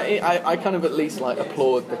it. I kind of at least like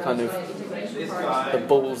applaud the kind of the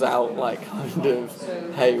balls out, like kind of,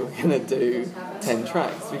 hey, we're gonna do 10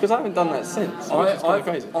 tracks, because I haven't done that since. Which is kind of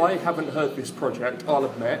crazy. I haven't heard this project, I'll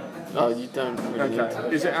admit. Oh, you don't really need to.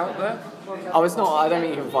 Is it out there? Oh, it's not. I don't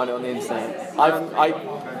think you can find it on the internet.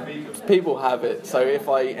 People have it, so if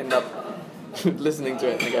I end up listening to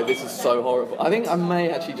it and I go, this is so horrible, I think I may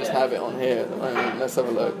actually just have it on here at the moment. Let's have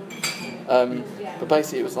a look. But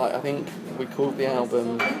basically it was like, I think we called the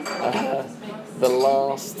album The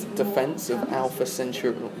Last Defense of Alpha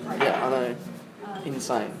Centauri. Yeah, I know.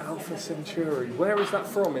 Insane. Alpha Centauri. Where is that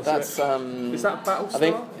from? Is that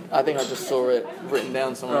Battlestar? I think I just saw it written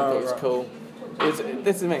down somewhere. I thought it was cool.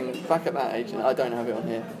 This is the thing, back at that age, and I don't have it on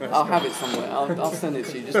here. I'll have it somewhere. I'll send it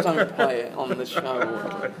to you. Just don't play it on the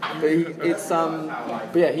show.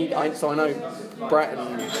 So I know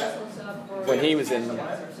Bratton, when he was in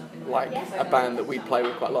like a band that we played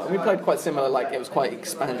with quite a lot, and we played quite similar. Like it was quite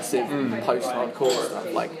expansive post-hardcore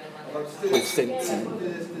stuff, like with synths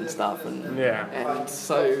and stuff, and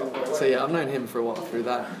so yeah, I've known him for a while through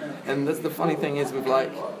that. And the funny thing is with like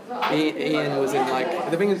Ian was in like,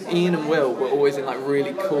 the thing is Ian and Will were always in like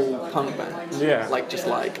really cool punk bands, like just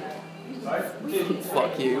like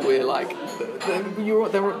fuck you, we're like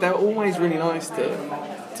they're always really nice to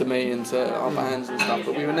me and to our bands and stuff,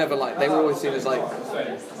 but we were never like, they were always seen as like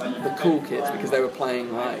the cool kids because they were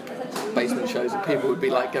playing like basement shows, and people would be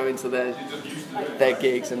like going to their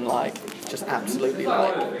gigs and like just absolutely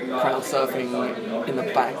like crowd surfing in the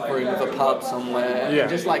back room of a pub somewhere, and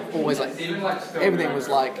just like always like everything was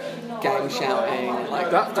like gang shouting, like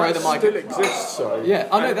that throw the mic. Still exists, so yeah,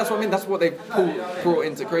 I know, that's what I mean. That's what they brought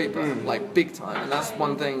into Creeper, like big time, and that's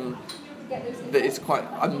one thing that is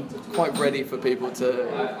I'm quite ready for people to,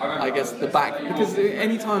 I guess, the back, because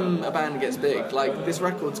anytime a band gets big, like this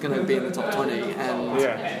record's going to be in the top 20, and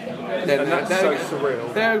then that's so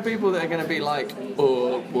surreal. There are people that are going to be like,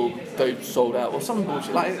 oh, well, they sold out, or some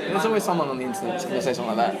bullshit. Like, there's always someone on the internet that's going to say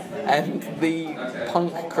something like that, and the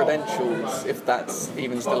punk credentials, if that's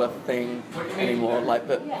even still a thing anymore, like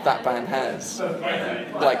that band has,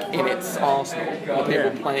 like in its arsenal, the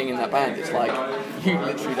people playing in that band, it's like you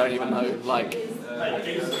literally don't even know like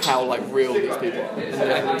how like real these people are,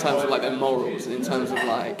 and in terms of like their morals, and in terms of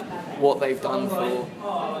like what they've done for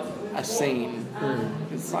a scene.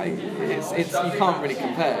 It's like it's you can't really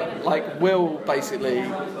compare. Like Will basically,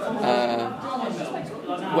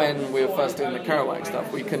 when we were first doing the Kerouac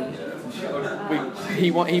stuff,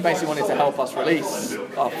 he basically wanted to help us release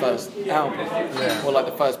our first album, or like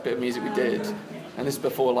the first bit of music we did. And this is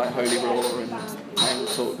before like Holy Roar and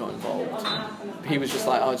Talk got involved. He was just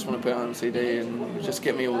like, I just want to put it on CD and just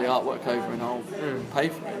get me all the artwork over and I'll pay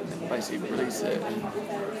for it, and basically release it. And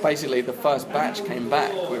basically the first batch came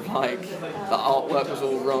back with like the artwork was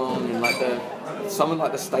all wrong, and like some of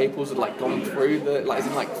like the staples had like gone through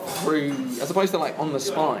through, as opposed to like on the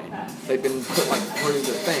spine, they'd been put like through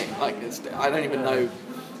the thing. Like I don't even know.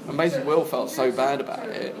 And basically Will felt so bad about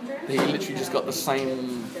it that he literally just got the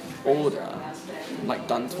same order like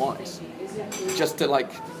done twice, just to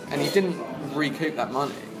like, and he didn't recoup that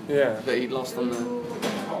money that he lost on the,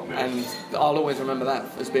 and I'll always remember that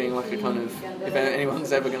as being like a kind of, if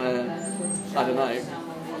anyone's ever gonna, I don't know,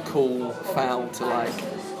 call foul to like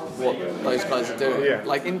what those guys are doing. Yeah.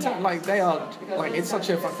 Like like they are like it's such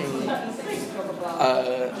a fucking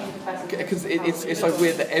because it's so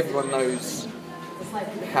weird that everyone knows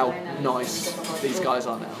how nice these guys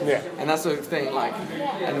are now. Yeah. And that's the thing, like,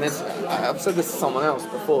 and this I've said this to someone else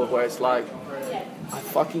before, where it's like, I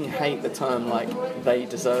fucking hate the term like they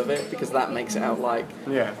deserve it, because that makes it out like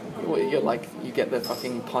Yeah. well, you're like you get the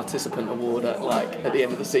fucking participant award at the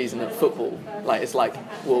end of the season at football. Like it's like,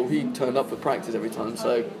 well, he turned up for practice every time,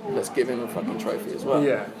 so let's give him a fucking trophy as well.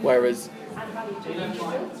 Yeah. Whereas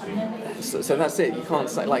so that's it. You can't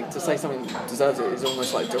say, like, to say something deserves it is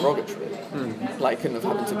almost like derogatory. Like couldn't have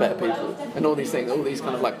happened to better people and all these things, all these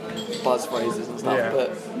kind of like buzz phrases and stuff. Yeah.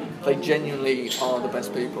 But they genuinely are the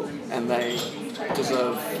best people, and they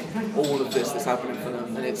deserve all of this that's happening for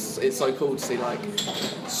them. And it's so cool to see like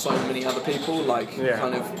so many other people like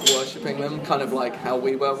kind of worshipping them, kind of like how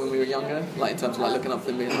we were when we were younger, like in terms of like looking up to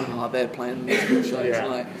them, being like, oh, they're playing musical shows. Yeah. And,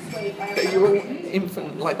 like you're all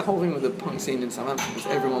infant. Like the whole thing with the punk scene in Southampton was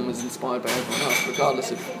everyone was inspired by everyone else,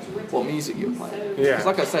 regardless of what music you were playing. Yeah. Because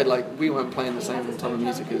like I said, like we weren't playing the same type of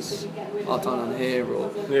music as Our Time on Here or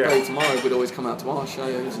Play Tomorrow would always come out to our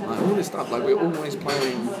shows and like all this stuff. Like we're always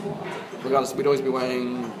playing, regardless, we'd always be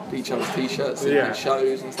wearing each other's t-shirts at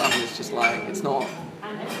shows and stuff. And it's just like, it's not,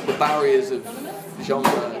 the barriers of genre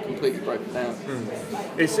are completely broken down.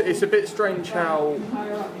 It's a bit strange how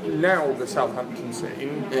now the Southampton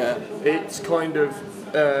scene, it's kind of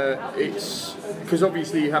it's because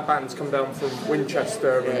obviously you have bands come down from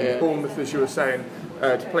Winchester and Bournemouth, as you were saying,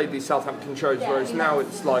 to play these Southampton shows, whereas now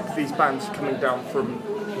it's like these bands are coming down from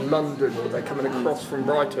London or they're coming across from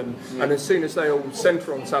Brighton, and as soon as they all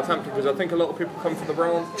centre on Southampton, because I think a lot of people come from the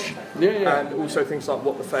Ranch, and also things like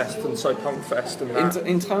What the Fest and So Punk Fest and that.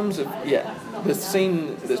 In terms of the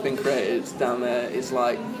scene that's been created down there is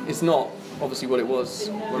like, it's not obviously what it was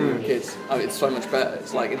when we were kids. I mean, it's so much better.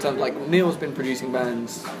 It's like in terms of, like, Neil's been producing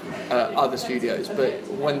bands at other studios, but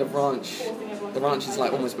when the ranch is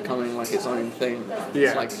like almost becoming like its own thing.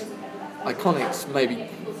 It's like Iconic's maybe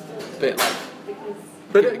a bit like.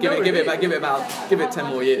 But give it 10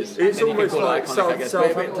 more years. It's almost like Iconic, I guess.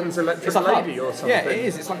 Southampton's Electric Lady or something. Yeah, it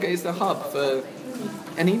is. It's like it's the hub for,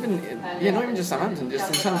 and even not even just Southampton. Just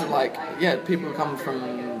in terms of like people who come from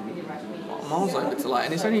miles over to like,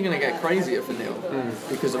 and it's only going to get crazier for Neil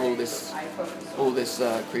because of all this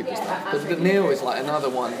creepy stuff. But Neil is like another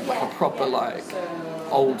one, like a proper like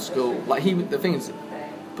old school. Like the thing is,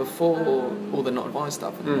 before all the Not Advised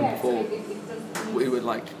stuff, and before we were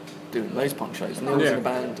like doing those punk shows, Neil was in a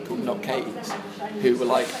band called Not Katie's, who were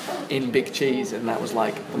like in Big Cheese, and that was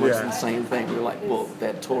like the most insane thing. We were like, well,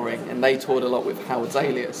 they're touring, and they toured a lot with Howard's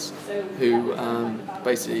Alias, who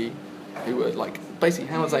basically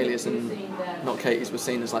Howard's Alias and Not Katie's were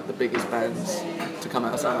seen as like the biggest bands to come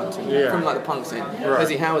out of Southampton from like the punk scene.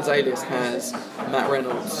 Basically, Howard's Alias has Matt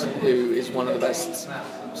Reynolds, who is one of the best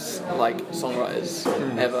like songwriters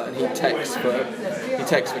ever, and he texts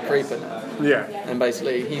for Creeper now. Yeah. And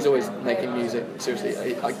basically, he's always making music.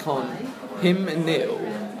 Seriously, I can't. Him and Neil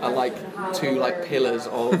are like two like pillars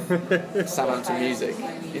of Southampton music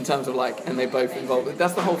in terms of like, and they both involved.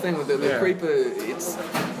 That's the whole thing with the Creeper. It's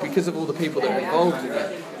because of all the people that are involved in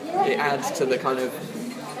it. It adds to the kind of.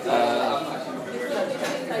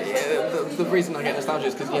 The reason I get nostalgia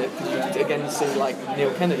is because you again see like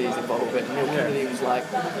Neil Kennedy's involved with it. Neil Kennedy was like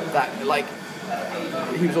that, like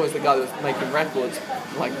he was always the guy that was making records,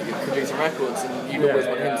 like producing records, and you'd always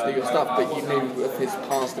want him to do your stuff, but you knew of his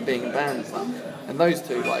past of being in bands and stuff. And those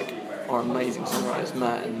two like are amazing songwriters,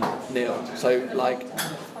 Matt and Neil. So like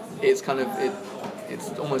it's kind of it's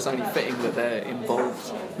almost only fitting that they're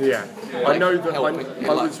involved. Yeah, like, I know that I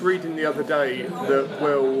was reading the other day that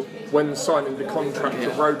Will, when signing the contract to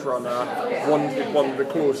Roadrunner, one of the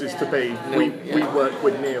clauses to be we work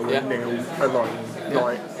with Neil and Neil alone.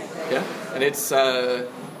 Like, and it's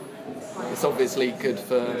obviously good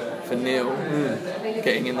for Neil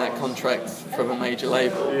getting in that contract from a major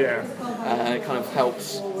label. Yeah, it kind of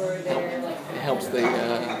helps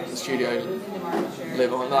the studio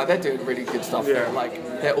live on. Like they're doing really good stuff. Yeah. Like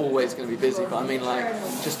they're always going to be busy. But I mean, like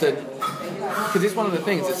because it's one of the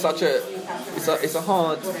things. It's a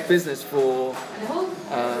hard business for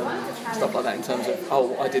stuff like that in terms of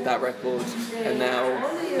I did that record and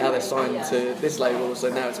now they're signed to this label, so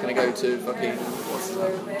now it's going to go to fucking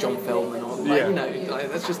John Feldman or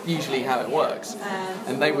that's just usually how it works.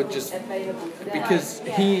 And they would just, because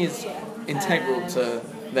he is integral to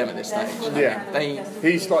them at this stage. Yeah.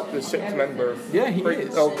 He's like the 6th member. Yeah, he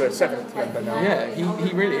is. Oh, the 7th member now. Yeah, he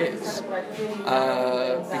really is.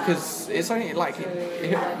 Because it's only like,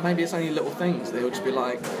 maybe it's only little things. They'll just be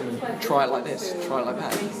like, try it like this, try it like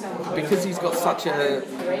that. Because he's got such a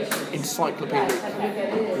encyclopedic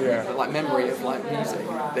like memory of like music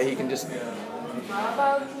that he can just,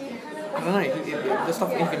 I don't know, the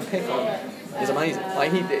stuff he can pick on is amazing.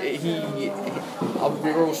 Like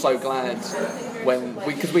we were all so glad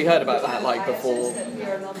because we heard about that like before,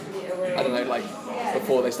 I don't know, like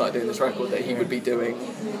before they started doing this record, that he would be doing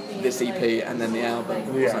this EP and then the album.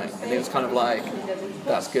 And it was kind of like,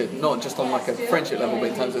 that's good. Not just on like a friendship level, but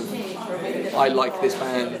in terms of, I like this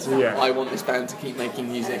band, I want this band to keep making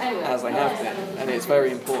music as they have been. And it's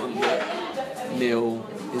very important that Neil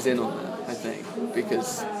is in on that, I think,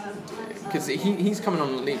 because he's coming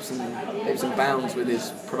on leaps and bounds with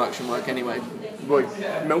his production work anyway. Like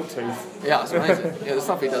Milktooth. Yeah, it's amazing. Yeah, the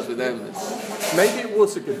stuff he does with them is... Maybe it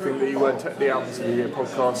was a good thing that you weren't at the Albums of the Year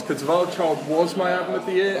podcast, because Our Child was my album of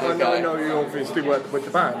the year, and I know you obviously work with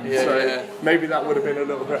the band, maybe that would have been a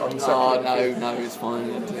little bit unsettling. Oh, no, it's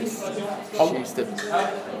fine. I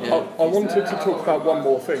wanted to talk about one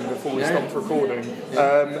more thing before we stopped recording.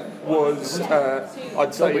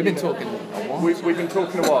 I'd say... We've been talking a while. We've been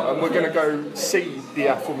talking a while, and we're going to go see the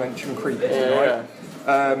aforementioned Creeper tonight.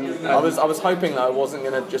 I was hoping that I wasn't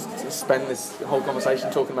going to just spend this whole conversation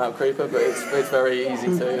talking about Creeper, but it's very easy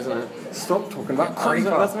to, isn't it? Stop talking about Creeper.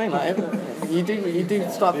 That's the thing. Like, you do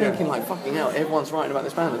start thinking like, fucking hell, everyone's writing about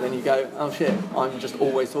this band, and then you go, oh shit, I'm just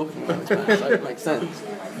always talking about this band. So it makes sense.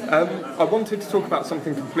 I wanted to talk about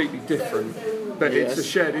something completely different, but it's a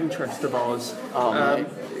shared interest of ours.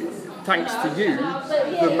 Thanks to you,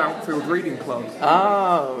 the Mountfield Reading Club.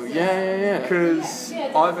 Oh, yeah. Because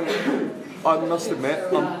I must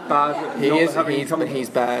admit, I'm bad at he's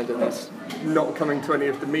bad at not coming to any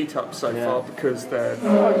of the meetups so far because they're...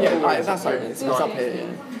 that's okay. It's up here,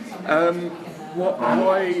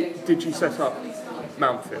 Why did you set up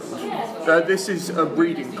Mountfield? This is a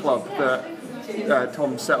reading club that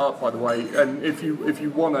Tom set up, by the way, and if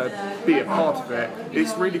you want to be a part of it,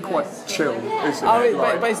 it's really quite chill, isn't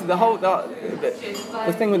it? Basically,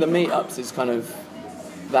 the thing with the meetups is kind of,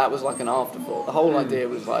 that was like an afterthought. The whole idea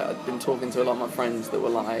was like, I'd been talking to a lot of my friends that were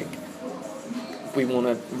like, we want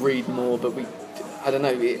to read more, but I don't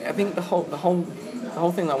know. I think the whole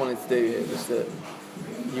thing that I wanted to do here was that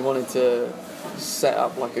you wanted to set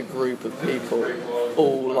up like a group of people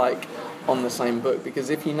all like on the same book, because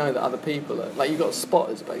if you know that other people are like, you've got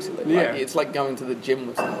spotters basically. Like, it's like going to the gym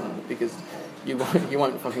with someone, because you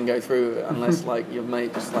won't fucking go through it unless like your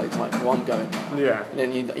mate just like, well, I'm going. Yeah. And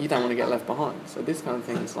then you don't want to get left behind. So this kind of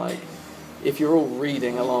thing is like, if you're all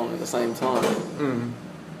reading along at the same time,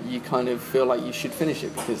 you kind of feel like you should finish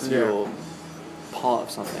it because you're part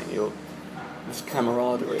of something. There's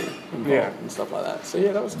camaraderie involved and stuff like that. So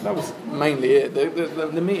that was mainly it.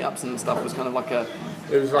 The meetups and stuff was kind of like a...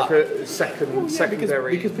 It was like a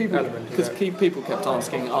secondary element. Because people kept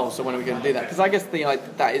asking, so when are we going to do that? Because I guess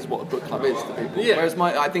that is what a book club is to people. Yeah. Whereas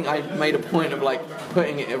I think I made a point of like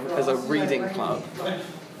putting it as a reading club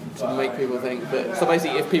to make people think that... So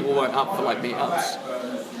basically, if people weren't up for like meetups,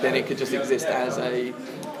 then it could just exist as a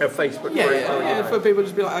Facebook group. For people to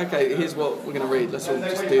just be like, okay, here's what we're going to read, let's all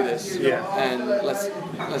just do this, and let's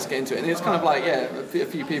get into it. And it's kind of like, a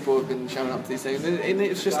few people have been showing up to these things, and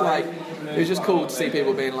it's just like, it was just cool to see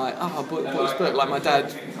people being like, I bought this book. Like my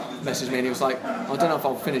dad messaged me and he was like, I don't know if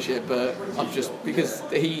I'll finish it, but I've just, because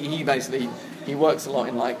he basically, he works a lot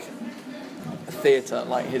in like theatre,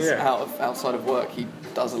 like his outside of work, he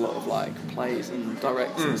does a lot of like plays and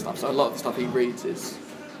directs and stuff, so a lot of the stuff he reads is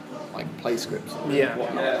like play scripts and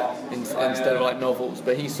whatnot, instead of like novels.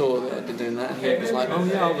 But he saw that I'd been doing that and he was like,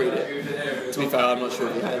 I'll read it. To be fair, I'm not sure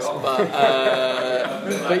if he has, but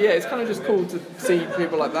it's kind of just cool to see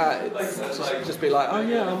people like that. It's just be like, I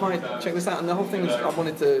might check this out. And the whole thing is, I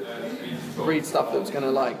wanted to read stuff that was going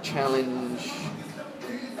to like challenge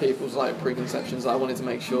people's like preconceptions. I wanted to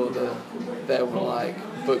make sure that there were like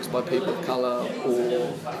books by people of colour,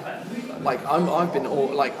 or like I've been all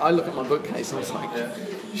like, I look at my bookcase and I was like,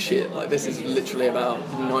 shit, like this is literally about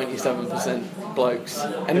 97% blokes,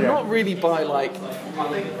 and not really by like,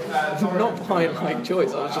 not by like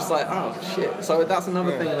choice. I was just like, oh shit. So that's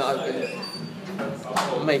another thing that I've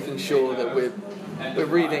been making sure that we're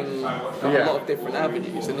reading from a lot of different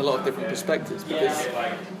avenues and a lot of different perspectives, because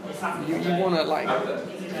you want to like,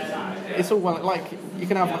 it's all like, you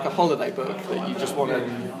can have like a holiday book that you just want to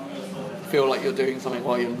feel like you're doing something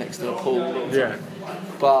while you're next to a pool or something.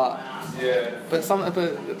 But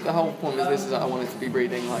the whole point of this is that I wanted to be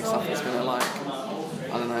reading like stuff that's going to like,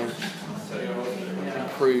 I don't know,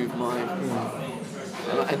 improve my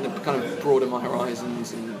and kind of broaden my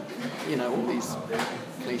horizons, and all these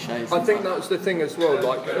cliches. I think that's the thing as well.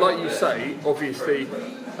 Like you say, obviously,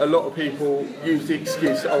 a lot of people use the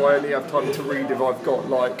excuse, I only have time to read if I've got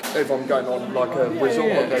if I'm going on like a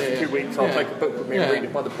resort holiday for 2 weeks, I'll take a book with me and read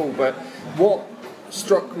it by the pool. But what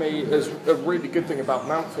struck me as a really good thing about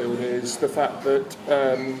Mountfield is the fact that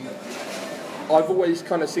I've always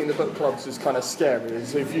kind of seen the book clubs as kind of scary,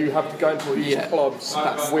 as if you have to go into these clubs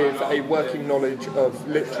with a working knowledge of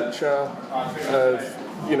literature,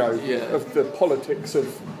 of the politics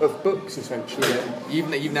of books, essentially. Yeah.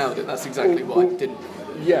 You've nailed it. That's exactly what I didn't.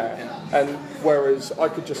 Yeah, and whereas I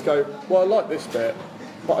could just go, well, I like this bit,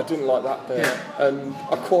 but I didn't like that bit, and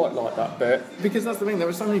I quite like that bit. Because that's the thing, there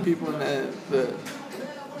are so many people in there that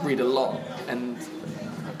read a lot and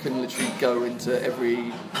can literally go into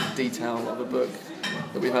every detail of a book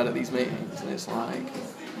that we've had at these meetings, and it's like,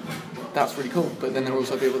 that's really cool. But then there are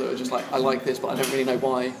also people that are just like, I like this, but I don't really know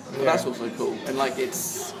why. But that's also cool. And like,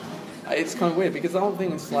 it's kind of weird, because the whole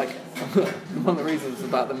thing is like, one of the reasons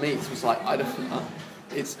about the meets was like, I don't know,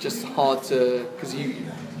 it's just hard to, because you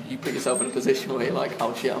put yourself in a position where you're like,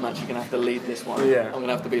 oh shit, I'm actually going to have to lead this one. Yeah. I'm going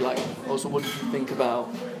to have to be like, oh, so what did you think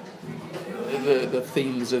about the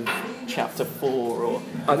themes of chapter 4? Or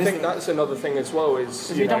I think that's another thing as well,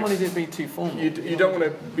 is you don't want it to be too formal. You don't want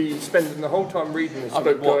to be spending the whole time reading this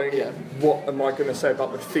book going, what am I going to say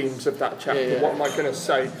about the themes of that chapter? What am I going to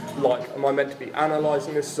say? Like, am I meant to be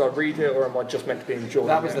analysing this as I read it, or am I just meant to be enjoying it?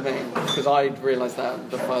 That was the thing, because I realised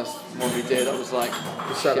that the first one we did, I was like,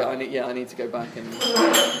 shit, I need to go back and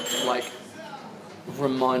like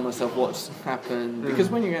remind myself what's happened, because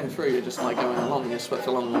when you're going through, you're just like going along, you're swept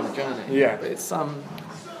along on the journey. Yeah. But it's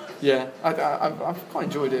I've quite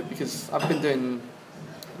enjoyed it, because I've been doing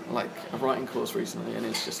like a writing course recently, and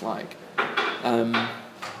it's just like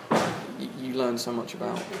you learn so much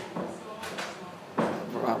about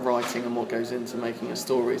writing and what goes into making a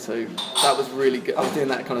story. So that was really good. I was doing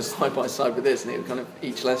that kind of side by side with this, and it was kind of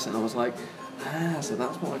each lesson I was like, so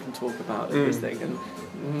that's what I can talk about in this thing. And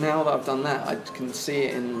now that I've done that, I can see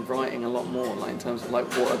it in writing a lot more, like in terms of like,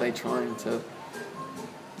 what are they trying to,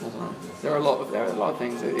 I don't know. There are a lot of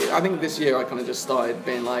things. I think this year I kind of just started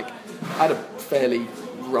being like, I had a fairly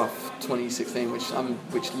rough 2016,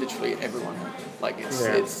 which literally everyone had. Like it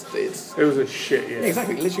was a shit year.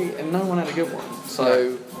 Exactly, literally, and no one had a good one.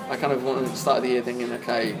 So I kind of started the year thinking,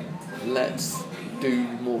 okay, let's do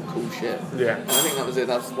more cool shit. Yeah. And I think that was it.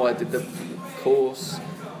 That's why I did the course.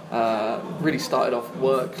 Really started off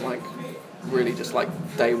work, like really just like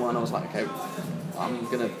day one. I was like, okay, I'm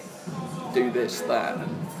gonna do this, that,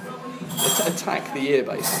 and attack the year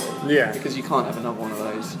basically. Yeah. Because you can't have another one of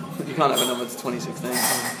those. You can't have another 2016.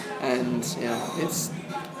 And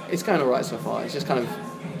it's going alright so far. It's just kind of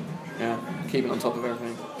keeping on top of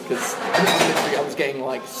everything. Because I was getting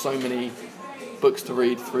like so many books to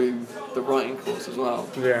read through the writing course as well.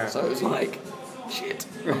 Yeah. So it was like, shit,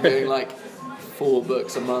 I'm doing like 4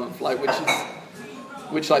 books a month, like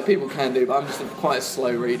which like people can do, but I'm just quite a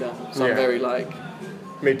slow reader. So I'm very like.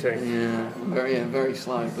 Me too. Yeah, very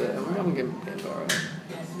slow, but I'm getting better.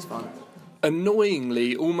 It's fun.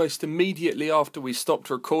 Annoyingly, almost immediately after we stopped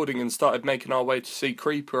recording and started making our way to see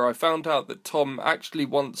Creeper, I found out that Tom actually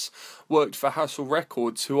once worked for Hassel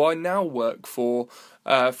Records, who I now work for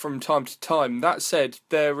from time to time. That said,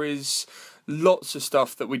 there is lots of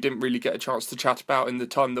stuff that we didn't really get a chance to chat about in the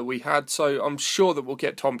time that we had, so I'm sure that we'll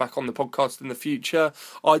get Tom back on the podcast in the future.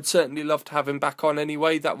 I'd certainly love to have him back on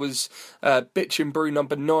anyway. That was Bitch and Brew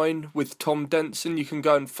number 9 with Tom Denson. You can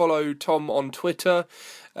go and follow Tom on Twitter.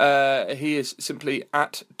 He is simply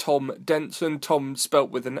at Tom Denson, Tom spelt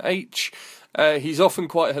with an H. He's often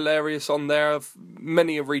quite hilarious on there.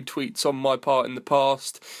 Many a retweets on my part in the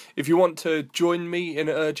past. If you want to join me in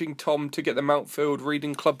urging Tom to get the Mountfield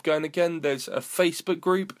Reading Club going again, there's a Facebook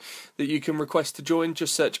group that you can request to join.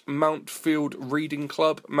 Just search Mountfield Reading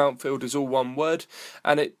Club. Mountfield is all one word,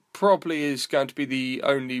 and it probably is going to be the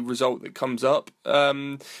only result that comes up.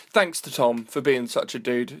 Thanks to Tom for being such a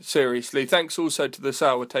dude, seriously. Thanks also to the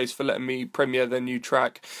Sour Taste for letting me premiere their new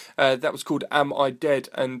track. That was called Am I Dead,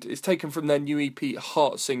 and it's taken from their new EP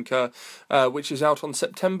Heartsinker, which is out on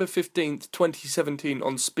September 15th 2017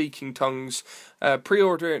 on Speaking Tongues.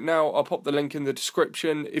 Pre-order it now. I'll pop the link in the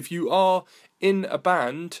description. If you are in a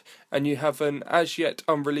band and you have an as yet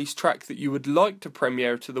unreleased track that you would like to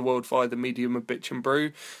premiere to the world via the medium of Bitch and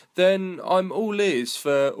Brew, then I'm all ears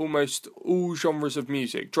for almost all genres of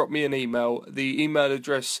music. Drop me an email. The email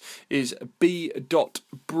address is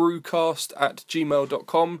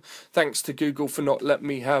b.brewcast@gmail.com. Thanks to Google for not letting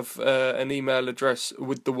me have an email address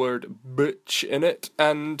with the word bitch in it.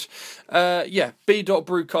 And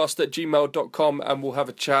b.brewcast@gmail.com, and we'll have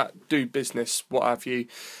a chat, do business, what have you.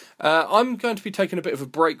 I'm going to be taking a bit of a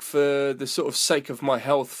break for the sort of sake of my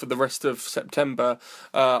health for the rest of September.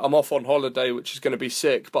 I'm off on holiday, which is going to be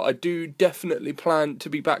sick, but I do definitely plan to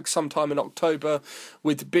be back sometime in October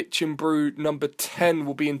with Bitch and Brew number 10.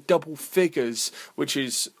 Will be in double figures, which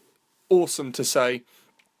is awesome to say.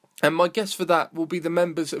 And my guest for that will be the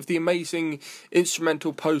members of the amazing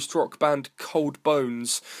instrumental post-rock band Cold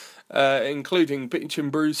Bones, including Bitch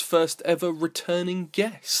and Brew's first ever returning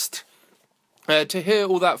guest. To hear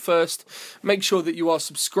all that first, make sure that you are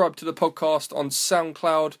subscribed to the podcast on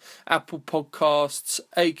SoundCloud, Apple Podcasts,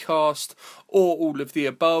 Acast, or all of the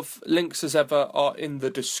above. Links, as ever, are in the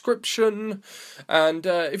description. And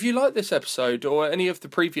if you like this episode or any of the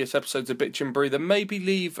previous episodes of Bitch and Brew, then maybe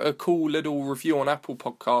leave a cool little review on Apple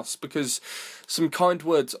Podcasts, because some kind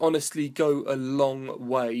words honestly go a long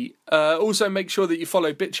way. Also, make sure that you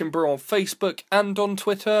follow Bitch and Brew on Facebook and on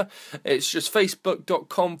Twitter. It's just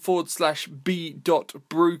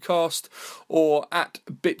facebook.com/b.brewcast or at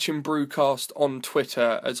Bitch and Brewcast on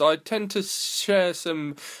Twitter, as I tend to share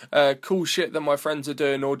some cool shit that my friends are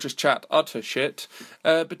doing, or just chat utter shit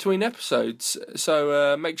between episodes.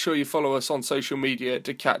 So make sure you follow us on social media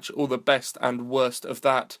to catch all the best and worst of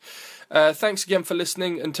that. Thanks again for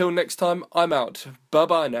listening. Until next time, I'm out. Bye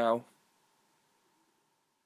bye now.